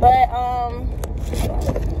 But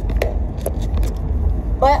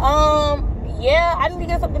yeah, I need to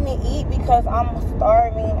get something to eat because I'm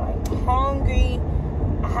starving. I'm hungry.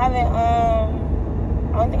 I haven't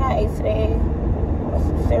I don't think I ate today.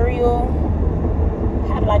 Some cereal.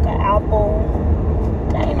 Had like an apple.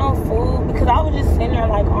 That ain't no food because I was just sitting there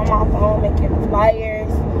like on my phone making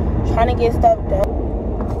flyers, trying to get stuff done.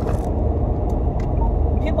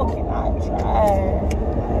 People cannot drive. Like,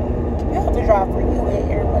 you have to drive for you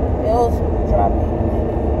and everybody else when you drive.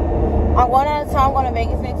 I'm going out of town. I'm going to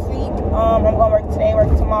Vegas next week. I'm going to work today,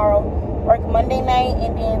 work tomorrow, work Monday night,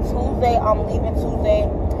 and then Tuesday, I'm leaving Tuesday.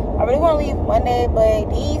 I really want to leave Monday,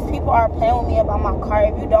 but these people are playing with me about my car.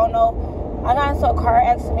 If you don't know, I got into a car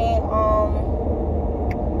accident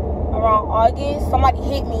around August. Somebody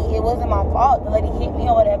hit me. It wasn't my fault. The lady hit me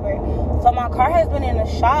or whatever. So my car has been in the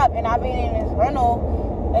shop, and I've been in this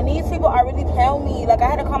rental. And these people are really playing with me. Like, I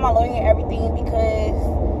had to call my lawyer and everything because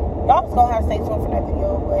y'all was gonna have to stay tuned for that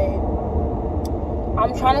video. But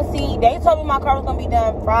I'm trying to see. They told me my car was gonna be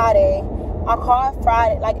done Friday. I called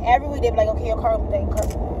Friday. Like, every week they be like, okay, your car will be done.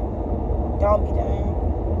 Y'all be done.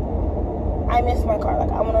 I miss my car. Like,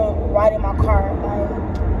 I wanna ride in my car. Like,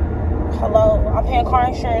 hello. I'm paying car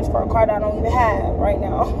insurance for a car that I don't even have right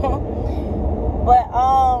now. But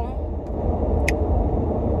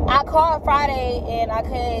I called Friday and I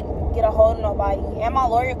couldn't get a hold of nobody. And my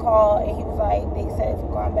lawyer called and he was like, they said it's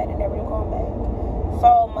going back and never going back.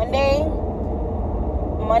 So Monday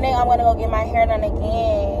I'm gonna go get my hair done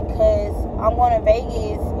again because I'm going to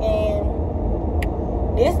Vegas, and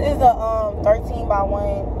this is a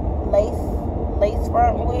 13x1 lace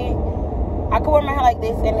front wig. I could wear my hair like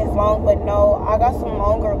this and it's long, but no, I got some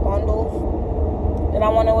longer bundles that I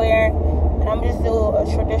want to wear, and I'm just do a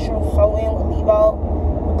traditional sew-in with leave out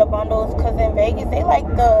with the bundles because in Vegas they like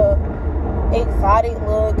the exotic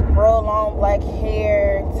look, real long black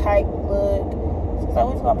hair type look. So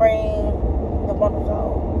we're just gonna bring the bundles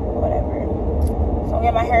out or whatever. So I'm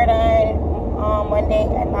getting my hair done Monday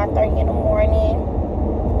at 9:30 in the morning.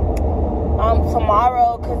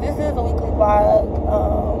 Tomorrow, because this is a weekly vlog,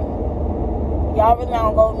 y'all really not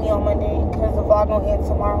gonna go with me on Monday because the vlog gonna end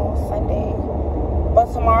tomorrow on Sunday.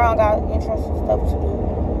 But tomorrow I got interesting stuff to do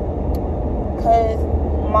because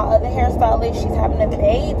my other hairstylist, she's having a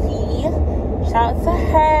baby. Shout out to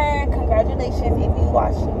her. Congratulations if you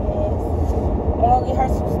watching this. I'm gonna get her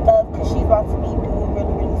some stuff because she's about to be due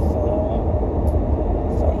really, really soon.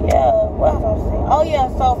 So yeah, what else I was saying? Oh yeah,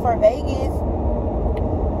 so for Vegas,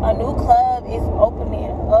 a new club is opening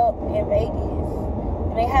up in Vegas.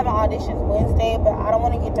 And they having auditions Wednesday, but I don't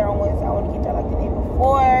want to get there on Wednesday. I want to get there like the day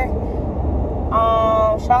before.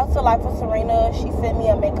 Shout out to Life with Serena. She sent me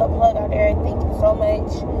a makeup plug out there. Thank you so much.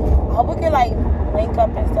 I hope we can like link up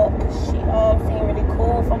and stuff because she seemed really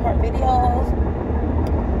cool from her videos.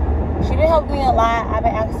 She been helping me a lot. I've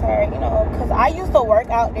been asking her, you know, because I used to work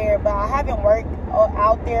out there, but I haven't worked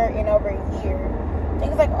out there in over a year. I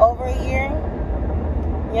think it's like over a year.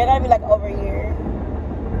 Yeah, it gotta be like over a year.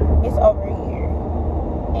 It's over a year.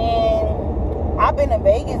 And I've been to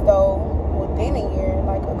Vegas though within a year,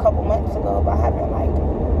 like a couple months ago, but I haven't like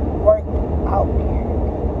worked out there.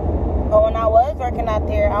 But when I was working out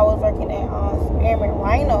there, I was working at Spearmint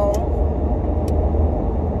Rhino.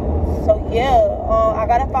 So yeah, I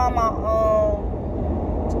gotta find my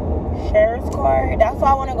sheriff's card. That's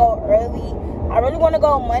why I wanna go early. I really want to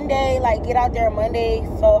go Monday, like get out there Monday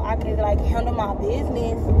so I can like handle my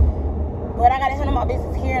business. But I gotta handle my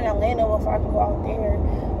business here in Atlanta before I can go out there.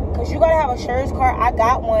 Cause you gotta have a sheriff's card. I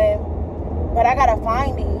got one, but I gotta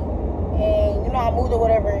find it. And you know I moved or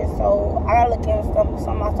whatever, so I gotta look into some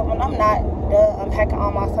of my stuff. And I'm not done unpacking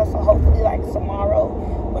all my stuff, so hopefully like tomorrow.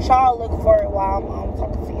 But y'all look for it while I'm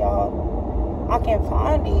talking to y'all. I can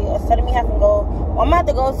find it instead of me having to go. Well, I'm gonna have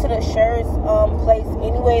to go to the sheriff's place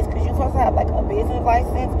anyways, because you're supposed to have like a business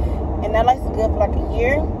license, and that license is good for like a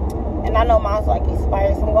year, and I know mine's like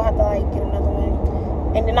expired, so I'm gonna have to like get another one.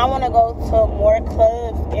 And then I want to go to more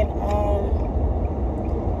clubs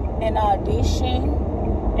and audition.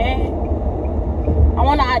 And I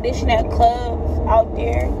want to audition at clubs out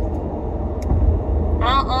there.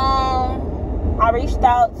 I reached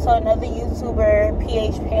out to another YouTuber,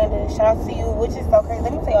 PH Panda. Shout out to you, which is so crazy.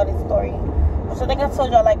 Let me tell y'all this story, which I think I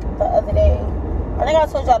told y'all like the other day.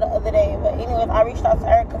 But anyways, I reached out to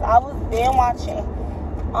her because I was been watching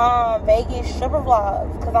Vegas stripper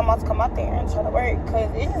vlogs because I'm about to come out there and try to work because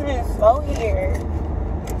it's just been slow here.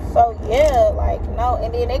 So yeah, like no.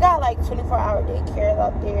 And then they got like 24-hour daycares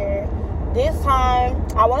out there. This time,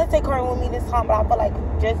 I want to take her with me this time, but I feel like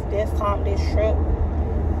just this time, this trip,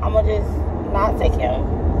 I'm gonna just not take him.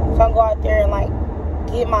 So I'm gonna go out there and like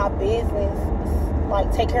get my business,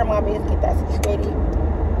 like take care of my business, get that situated.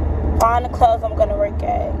 Find the clubs I'm gonna work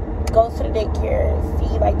at, go to the daycare,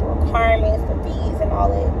 see like the requirements, the fees, and all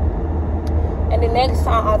that. And the next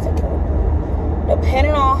time I'll take him.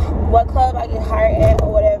 Depending on what club I get hired at or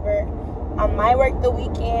whatever, I might work the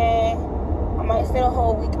weekend. I might stay the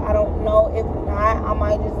whole week. I don't know. If not, I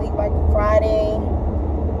might just leave like Friday.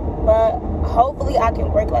 But hopefully I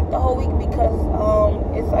can work like the whole week because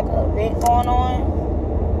it's like an event going on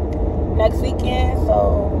next weekend.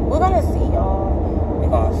 So we're gonna see, y'all. We're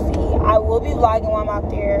gonna see. I will be vlogging while I'm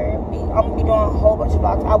out there. I'm gonna be doing a whole bunch of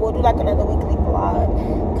vlogs. I will do like another weekly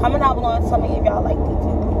vlog. Comment down below and tell me if y'all like these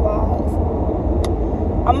weekly vlogs.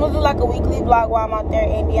 I'm gonna do like a weekly vlog while I'm out there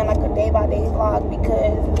and then like a day-by-day vlog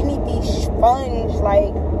because we need these funds.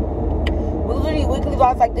 Like, we do these weekly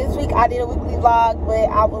vlogs. Like this week I did a weekly vlog, but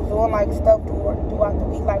I was doing like stuff throughout the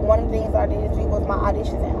week. Like one of the things I did this week was my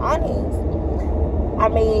auditions and Onyx. I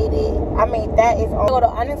made that. It's on. I go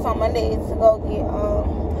to Onyx on Monday to go get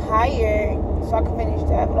hired so I can finish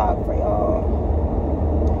that vlog for y'all.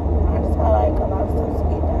 I just got like a lot of stuff to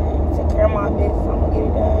get done. Take care of my business. I'm gonna get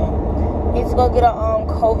it done. Need to go get a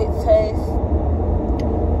COVID test.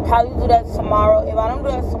 Probably do that tomorrow. If I don't do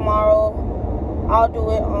it tomorrow, I'll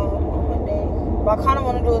do it on Monday. But I kind of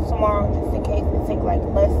want to do it tomorrow just in case it takes like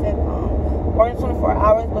less than more than 24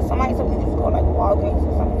 hours. But somebody told me to just go like Walgreens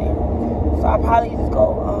or something. So I'll probably just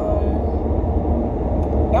go.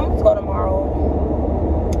 Yeah, I'm just go tomorrow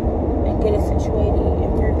and get it situated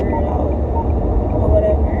and figure it out or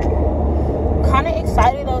whatever. Kind of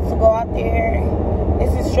excited though to go out there.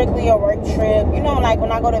 This is strictly a work trip. You know, like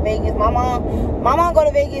when I go to Vegas, my mom go to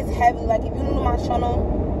Vegas heavy. Like if you new to my channel,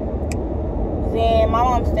 then my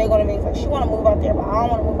mom stay going to Vegas. Like she want to move out there, but I don't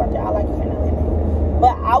want to move out there. I like it in Atlanta.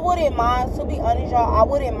 But I wouldn't mind, to be honest, y'all, I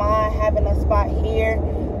wouldn't mind having a spot here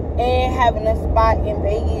and having a spot in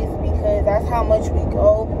Vegas because that's how much we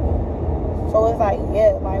go. So it's like,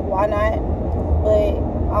 yeah, like why not? But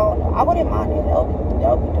I don't know. I wouldn't mind it. That would be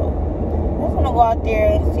dope. I just want to go out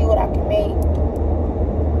there and see what I can make.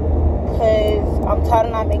 Because I'm tired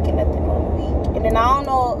of not making nothing on the week. And then I don't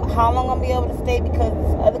know how long I'm going to be able to stay because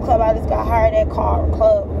this other club I just got hired at called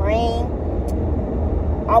Club Rain.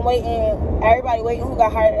 I'm waiting, everybody waiting who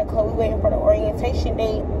got hired at that club. We waiting for the orientation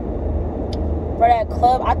date for that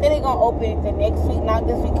club. I think they're going to open the next week, not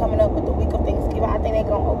this week coming up, but the week of Thanksgiving. I think they're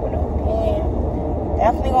going to open up. And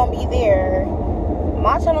definitely going to be there.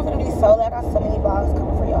 My channel's going to be so lit. I got so many vlogs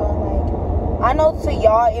coming for y'all. Like, I know to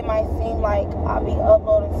y'all it might seem like I'll be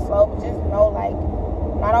uploading slow, but just know like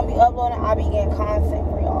when I don't be uploading, I'll be getting content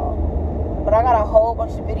for y'all. But I got a whole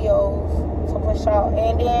bunch of videos to push out.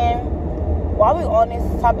 And then while we on this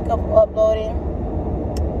topic of uploading,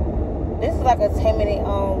 this is like a 10-minute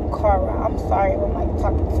car ride. I'm sorry if I'm like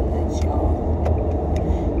talking too much, y'all.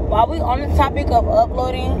 While we on the topic of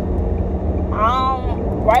uploading,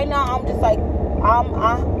 right now I'm just like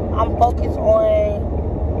I'm focused on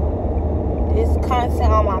this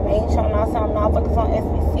content on my main channel. So I'm not focused on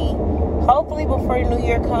SBC. Hopefully before the new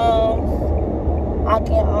year comes, I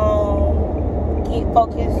can get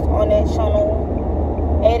focused on that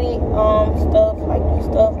channel, edit stuff, like new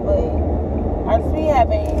stuff. But I just be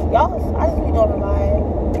having y'all. I just be doing a live.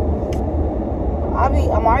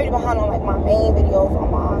 I'm already behind on like my main videos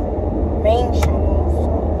on my main channel.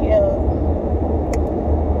 So yeah.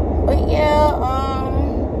 But yeah,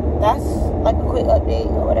 that's like a quick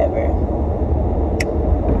update or whatever.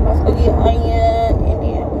 Let's go get onion and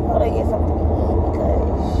then we gotta get something to eat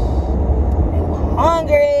because I'm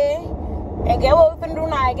hungry. And get what we finna do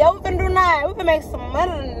tonight? We finna make some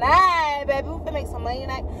money tonight, baby. We finna make some money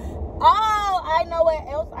tonight. Oh, I know what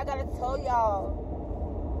else I gotta tell y'all.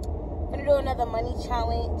 I'm gonna do another money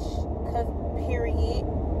challenge, cause period.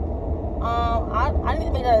 I need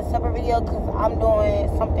to make that a separate video because I'm doing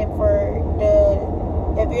something for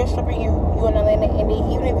if you're stripping you in Atlanta, and then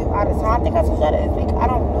even if you're out of town, I think I told y'all that this week. I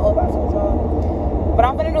don't know if I told y'all. But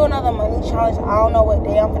I'm gonna do another money challenge. I don't know what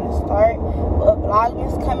day I'm gonna start, but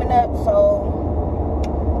Vlogmas coming up, so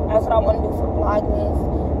that's what I want to do for Vlogmas.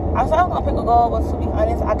 I said I was gonna pick a goal, but to be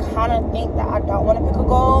honest, I kind of think that I don't want to pick a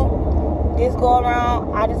goal this go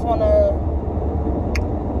around. I just want to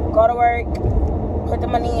go to work, put the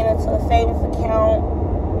money into a savings account.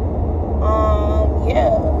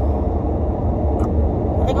 Yeah,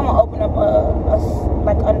 I think I'm gonna open up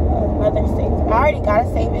another savings. I already got a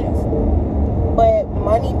savings, but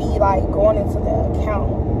money be like going into the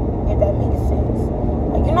account, if that makes sense.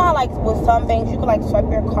 Like, you know how like with some banks you could like swipe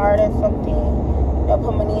your card or something, they'll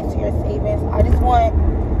put money into your savings. I just want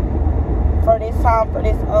for this time, for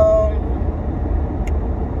this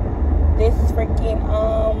freaking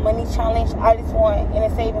money challenge, I just want in a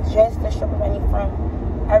savings just to strip money from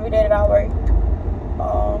every day that I work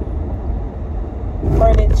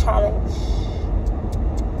for this challenge.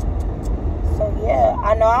 So yeah,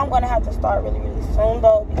 I know I'm gonna have to start really soon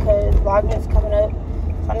though, because Vlogmas is coming up,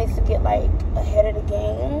 so I need to get like ahead of the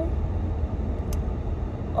game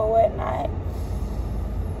or whatnot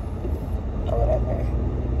or whatever.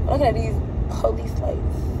 Look at these police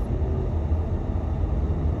lights.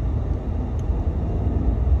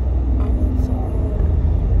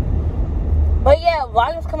 But yeah,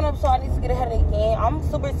 Vlogmas coming up, so I need to get ahead of the game. I'm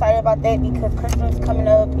super excited about that because Christmas is coming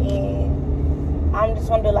up and I'm just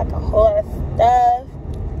gonna do like a whole lot of stuff.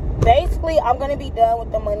 Basically, I'm gonna be done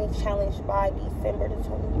with the money challenge by December the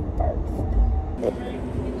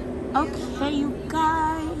 21st. Okay, you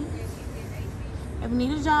guys. If you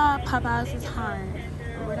need a job, Popeyes is hiring.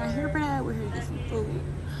 But we're not here for that. We're here to get some food.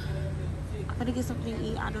 I'm gonna get something to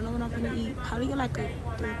eat. I don't know what I'm gonna eat. Probably get like a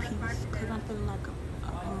 3-piece because I'm feeling like a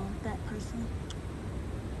fat person.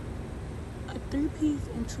 A 3-piece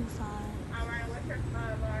and 2 sides. Alright, what's your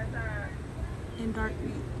large size? And dark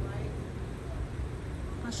meat.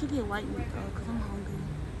 I should get white meat though, because I'm hungry.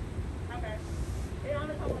 Okay.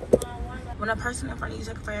 When a person in front of you is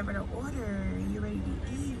taking forever to order, you're ready to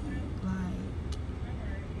eat. Like,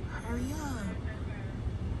 hurry up.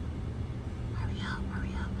 Hurry up,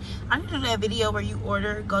 hurry up. I need to do that video where you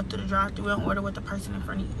order, go through the drive-thru and order what the person in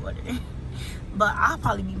front of you ordered. But I'll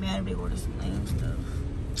probably be mad if they order some lame stuff.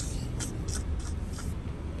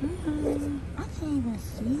 I can't even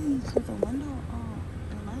see because the window off,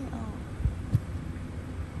 the light off.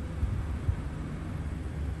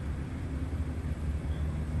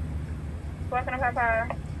 What kind of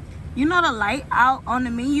Popeye? You know the light out on the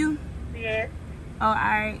menu? Yes. Oh,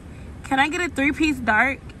 alright. Can I get a 3-piece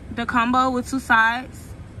dark, the combo with 2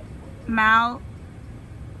 sides, mild?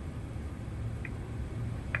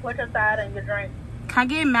 What's your side and your drink? Can I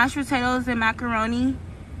get mashed potatoes and macaroni?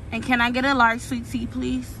 And can I get a large sweet tea,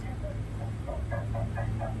 please?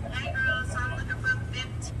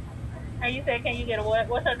 And you said, can you get a what?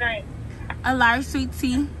 What's your drink? A large sweet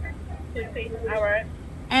tea. Sweet tea. All right.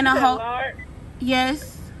 And a whole... large?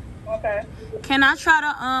 Yes. Okay. Can I try the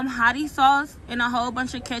hottie sauce and a whole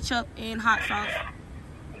bunch of ketchup and hot sauce?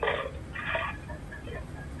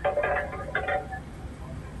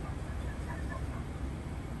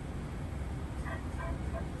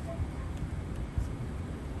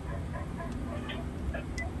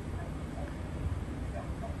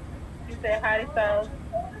 You said hottie sauce.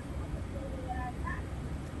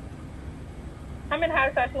 How many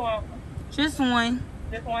hottie sauce you want? Just one.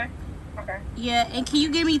 Just one? Okay. Yeah, and can you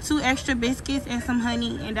give me 2 extra biscuits and some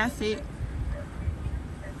honey, and that's it?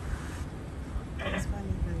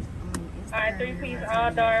 All right, 3-piece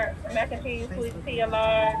all dark, mac and cheese, sweet tea, a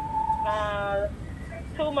large,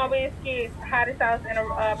 2 more biscuits, hottie sauce, and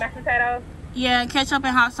mashed potatoes. Yeah, ketchup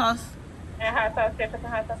and hot sauce. And hot sauce, ketchup, and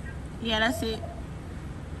hot sauce. Yeah, that's it.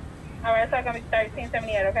 All right, so it's gonna be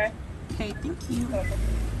 $13.78, okay? Okay, thank you. Okay.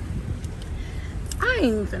 I ain't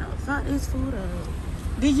even finna fuck this food up.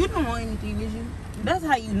 Did you don't want anything, did you? That's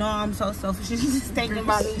how you know I'm so selfish. You just thinking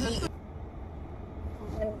about me eating.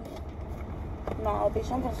 No,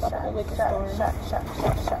 bitch, I'm gonna stop at the liquor store. Shot.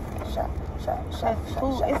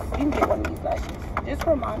 Food, you can get one of these lashes. Just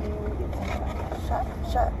remind me when you get some.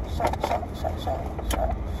 Shot.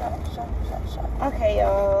 Okay,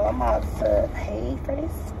 y'all, I'm about to pay for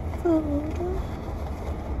this food.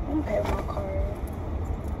 I'm gonna pay with my card.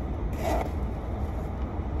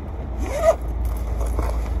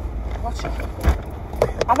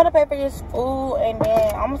 I'm gonna pay for this food and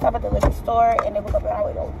then I'm gonna stop at the liquor store and then we're gonna be on our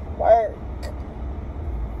way to work.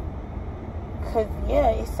 Cause yeah,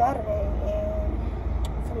 it's Saturday and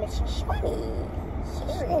to make some money.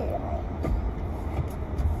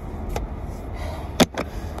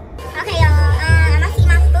 Okay, y'all. I'm gonna see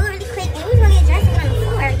my food really quick. And we're gonna get dressed on the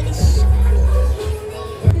floor.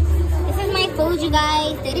 This is my food, you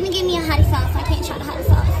guys. They didn't give me a hottie sauce, so I can't try the hottie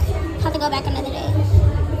back another day.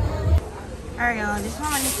 Alright, y'all. This is my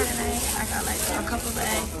money for the night. I got like a couple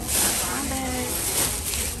bags. My bag.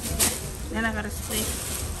 Then I got a split.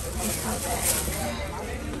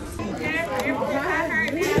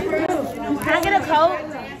 Can I get a coat?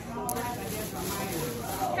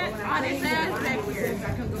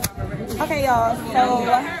 Okay, y'all. So,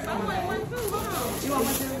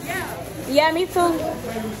 yeah, me too.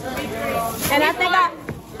 And I think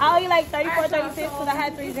I'll eat like 34, 36 because I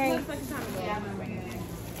had 3 drinks.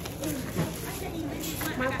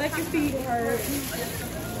 My fucking feet hurt.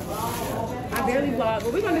 I barely vlog,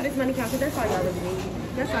 but we're gonna do this money count because that's all y'all really need.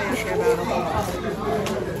 That's all y'all care about.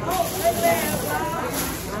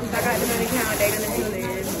 I got the money count, they gonna tune in.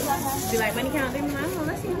 Be like, money count, they be like, oh,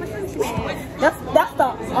 let's see how much money she made. That's the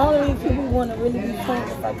only people who want to really be fun.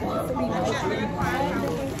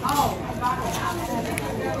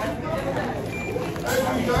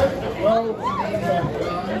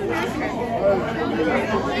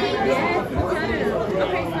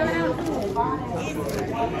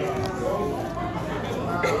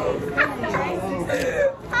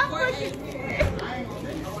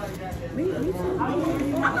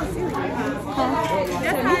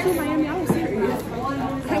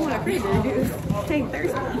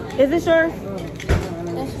 Is it sure?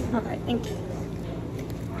 Okay, thank you.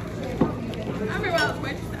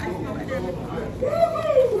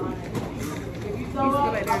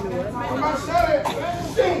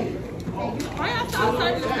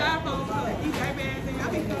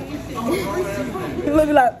 Look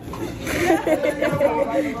it up.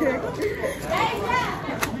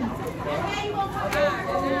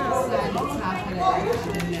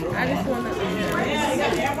 I just want to,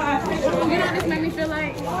 you know, this made me feel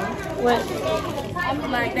like What?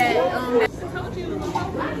 like that. I told you. No.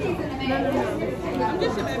 I'm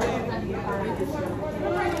just a baby.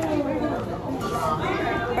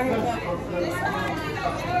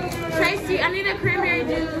 Tracy, I need a cranberry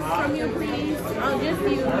juice from you, please. Oh, just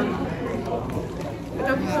you.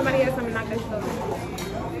 If somebody else, I'm not gonna show.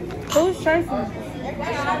 Who's Tracy?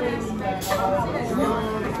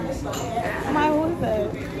 My who's that?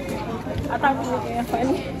 I thought you were being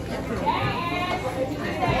funny.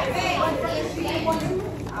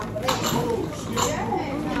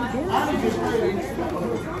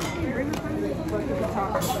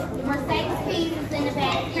 Mercedes Peace is in the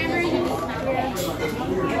back. Cranberry juice.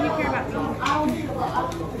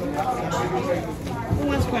 Who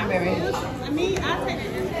wants cranberry? Me, I take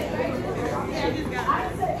it.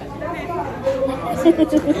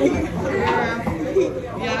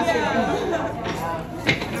 Yeah.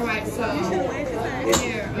 All right, so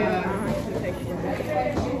here.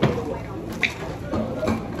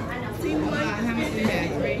 How much we have?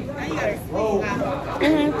 3?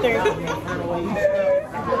 Mm-hmm, 3.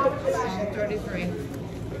 33.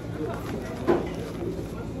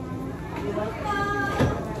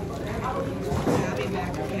 I'll be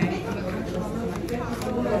back, okay?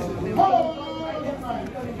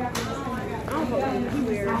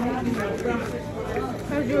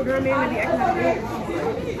 Because you're a girl man and be acting like weird.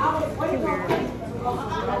 You're weird.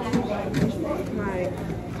 Right.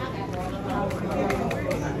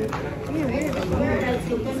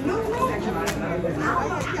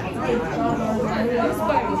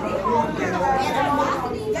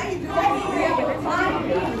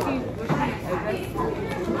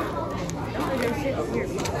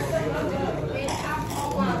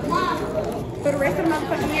 For the rest of the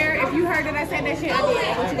motherfucking year, if you heard that I said that shit, I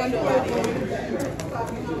did. What you gonna do about it?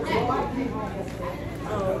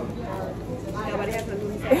 Nobody has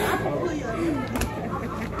nothing to say.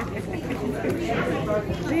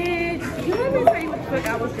 Bitch, you want me to tell you what the fuck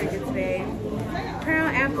I was drinking today?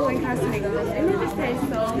 Crown apple and Casamigos, and it just tastes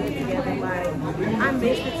so good together. Like, I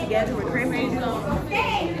mixed it together with cranberry juice.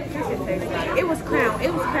 It was Crown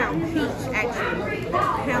Peach, actually.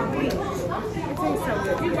 Crown Peach. It tastes so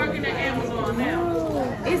good. You working at Amazon now?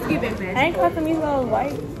 It's giving magic. Ain't Casamigos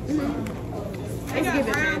white? It's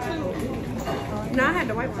giving magic. No, I had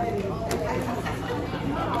the white one.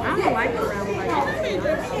 I don't like the brown one.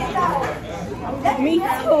 Me too.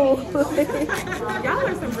 Y'all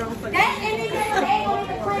are some real fucking.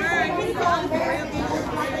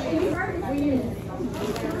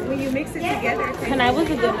 When you mix it together, it Tonight was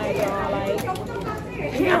a good night, y'all. Like,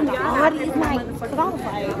 damn, all these nights. Because I was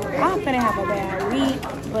like, I'm finna have a bad week.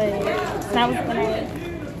 But tonight was a good night.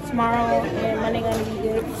 Tomorrow and Monday gonna be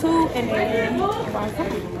good too. And then tomorrow.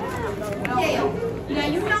 Yeah,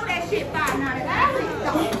 you know that shit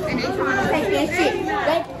 $5.99. And they trying to take that shit. They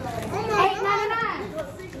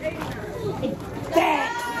 $8.99. That.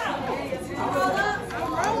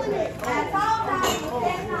 I'm rolling it. That's all.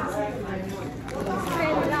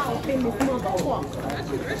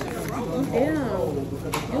 Damn.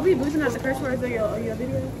 You'll be boosting out the curse words on your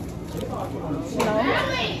video? No.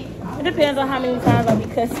 It depends on how many times I be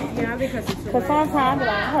cussing. Yeah, I be cussing too. Because sometimes I'm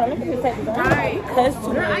like, hold on, let me just take this off. Right. Cuss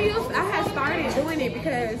too Girl, much. I had started doing it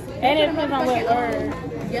because And it depends on what word.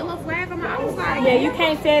 yellow flag on my outside. Yeah, you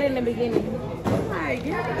can't say it in the beginning. I'm like,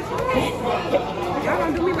 yeah, y'all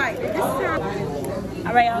gonna do me like this time.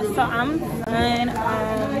 Alright, y'all, so I'm done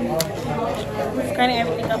scanning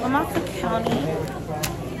everything up. I'm off to county.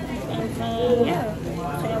 And then, yeah.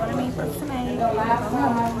 So you know what I mean for tonight.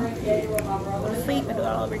 Go to sleep and do it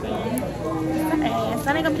all over again. And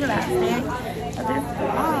Sunday gonna be the last day of this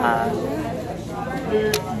vlog.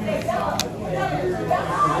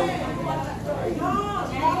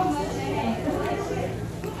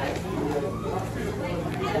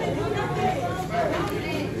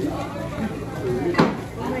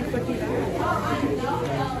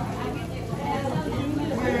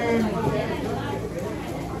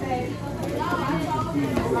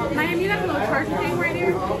 Miami, you got a little church thing right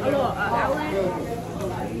there? A little outlet?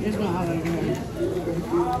 There's no outlet here.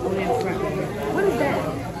 Only in front. What is that?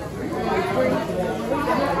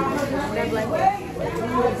 That black one.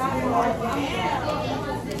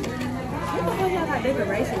 What the hell y'all got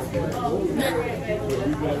decorations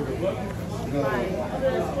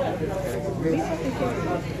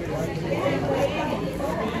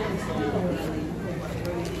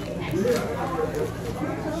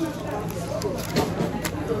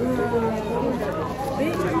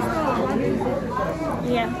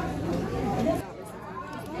Yeah.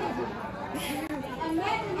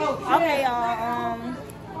 Okay, y'all.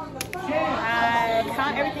 I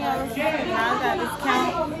count everything else. Now I got this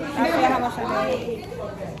count. I see how much I made.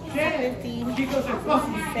 50,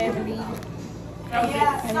 70, 80,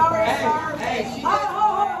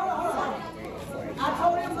 I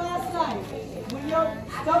told him last night, when your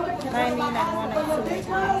stomach 90, 91, 92,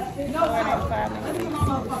 94, 95, 96,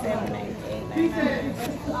 97, 98, 99,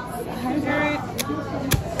 100.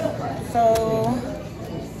 So,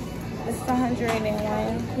 this is 101.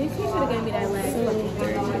 You should have gave me that last 2,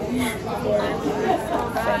 3, 4, 5, 6,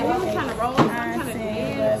 7, 8, 9,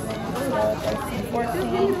 10, 11, 12, 13,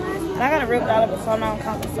 14. And I gotta rip all of it so I'm not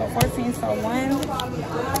counting. So 14, so 1,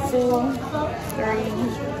 2, 3,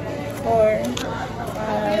 4,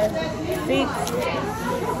 5, 6,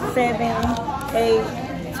 7, 8,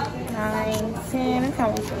 9, 10. I'm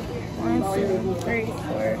counting. 1, 2, 3,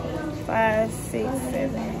 4, 5, 6,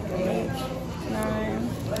 7, 8, 9,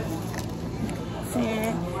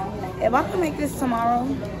 10. If I can make this tomorrow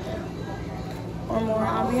or more,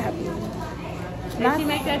 I'll be happy. If she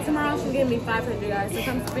make that tomorrow, she'll give me $500, guys. So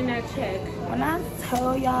come spend that check. When I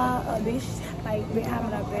tell y'all a bitch like been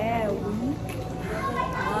having a bad week,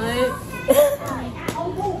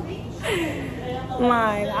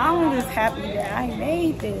 like I'm just happy that I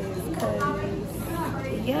made this, cause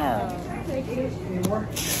yeah.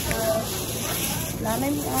 Now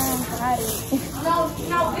let me hide it.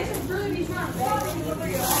 No, this is really these not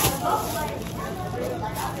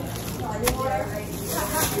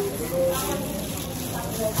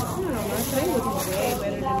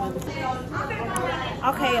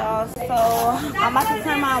Okay, y'all, so I'm about to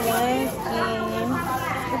turn my ones in.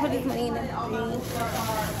 We put this money in the thing.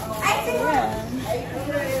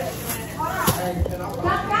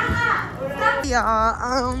 Yeah.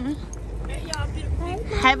 Y'all,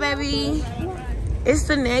 hey baby. It's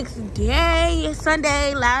the next day. It's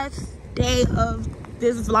Sunday, last day of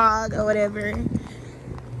this vlog or whatever.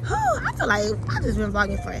 I feel like I've just been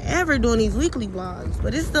vlogging forever doing these weekly vlogs,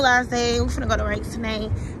 but it's the last day. We're finna go to Rice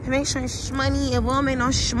tonight and make sure it's shmoney. If we don't make no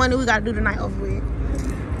shmoney, we gotta do the night over with.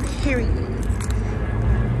 Period.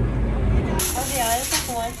 Okay, y'all, it's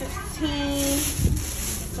like 1:15.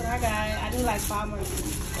 So I need like 5 more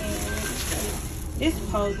things. And this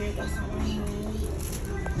pose here goes somewhere.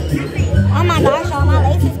 Oh my gosh, y'all, my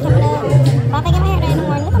lace is coming up. About to get my hair done in the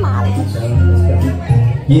morning. Look at my eyelash.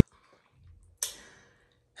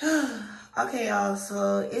 Okay, y'all,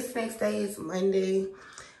 so it's next day, it's Monday.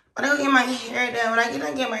 When I go get my hair done, when I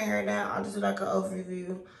get my hair done, I'll just do like an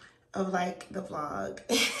overview of like the vlog.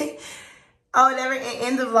 or whatever, and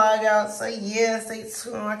end the vlog out. So yeah, stay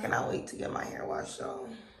tuned. I cannot wait to get my hair washed though.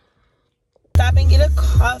 Stop and get a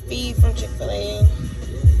coffee from Chick-fil-A.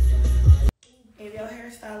 If your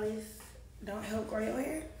hairstylist don't help grow your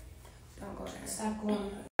hair, don't go there. Stop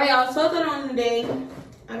going. Alright, y'all, so on today.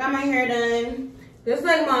 I got my hair done. This is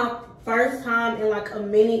like my first time in like a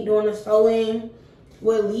minute doing a sew-in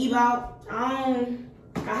with leave out. I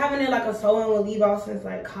haven't done like a sew-in with leave out since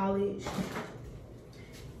like college.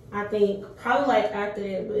 I think probably like after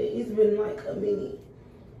that, but it's been like a minute.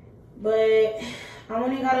 But I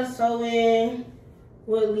only got a sew in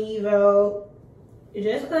with leave out.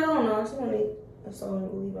 Just cause I don't know, I just want a sew in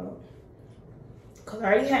with leave out. Cause I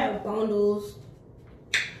already have bundles.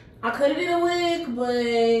 I could have did a wig, but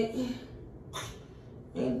I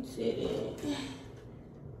didn't.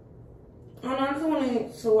 I don't know, I just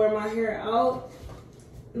wanted to wear my hair out.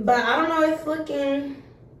 But I don't know, it's looking,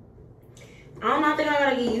 I don't know, I think I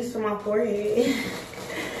gotta get used to my forehead.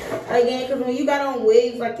 Again, because when you got on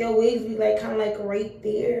wigs, like your wigs be like kind of like right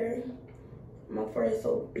there. My forehead's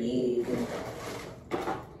so big.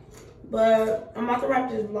 But I'm about to wrap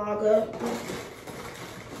this vlog up.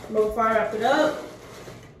 But before I wrap it up,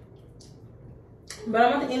 but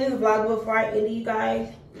I'm about to end this vlog before I end it, you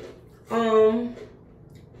guys. I'm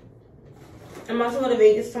about to go to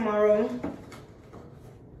Vegas tomorrow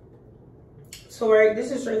to work.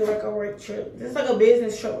 This is really like a work trip. This is like a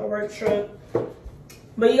business trip, a work trip.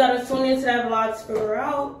 But you gotta tune into that vlog to figure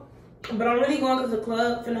out. But I'm really going because the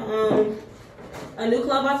club finna a new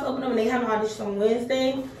club about to open up and they have an audition on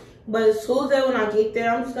Wednesday. But it's Tuesday when I get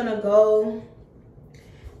there. I'm just gonna go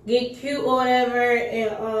get cute or whatever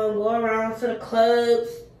and go around to the clubs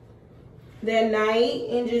that night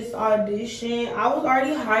and just audition. I was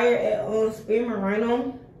already hired at Spearmint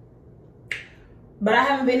Rhino, but I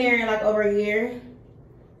haven't been there in like over a year.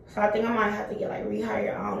 So I think I might have to get like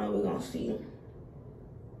rehired. I don't know, we're gonna see.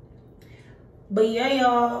 But yeah,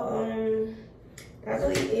 y'all, that's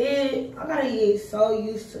really it. I gotta get so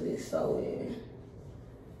used to this sewing.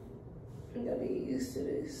 I gotta get used to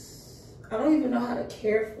this. I don't even know how to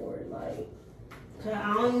care for it, like, cause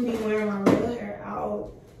I don't even be wearing my real hair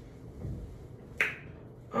out.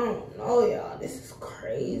 I don't know, y'all, this is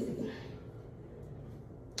crazy.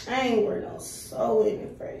 I ain't wearing no sewing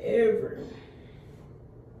in forever.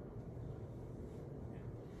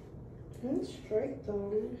 It's straight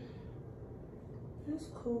though. That's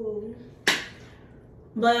cool.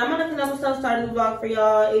 But I'm gonna clean up stuff, start a new vlog for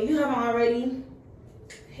y'all. If you haven't already,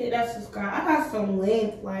 hit that subscribe. I got some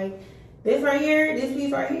length, like this right here, this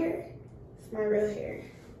piece right here, it's my real hair.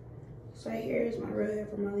 This right here is my real hair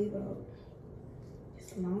from my leave out.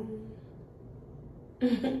 It's long.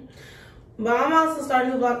 But I'm also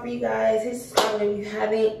starting a new vlog for you guys. Hit subscribe if you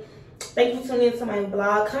haven't. Thank you for tuning into my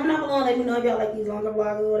vlog. Comment down below and let me know if y'all like these longer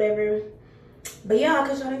vlogs or whatever. But yeah, I'll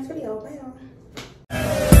catch y'all next video. Bye y'all.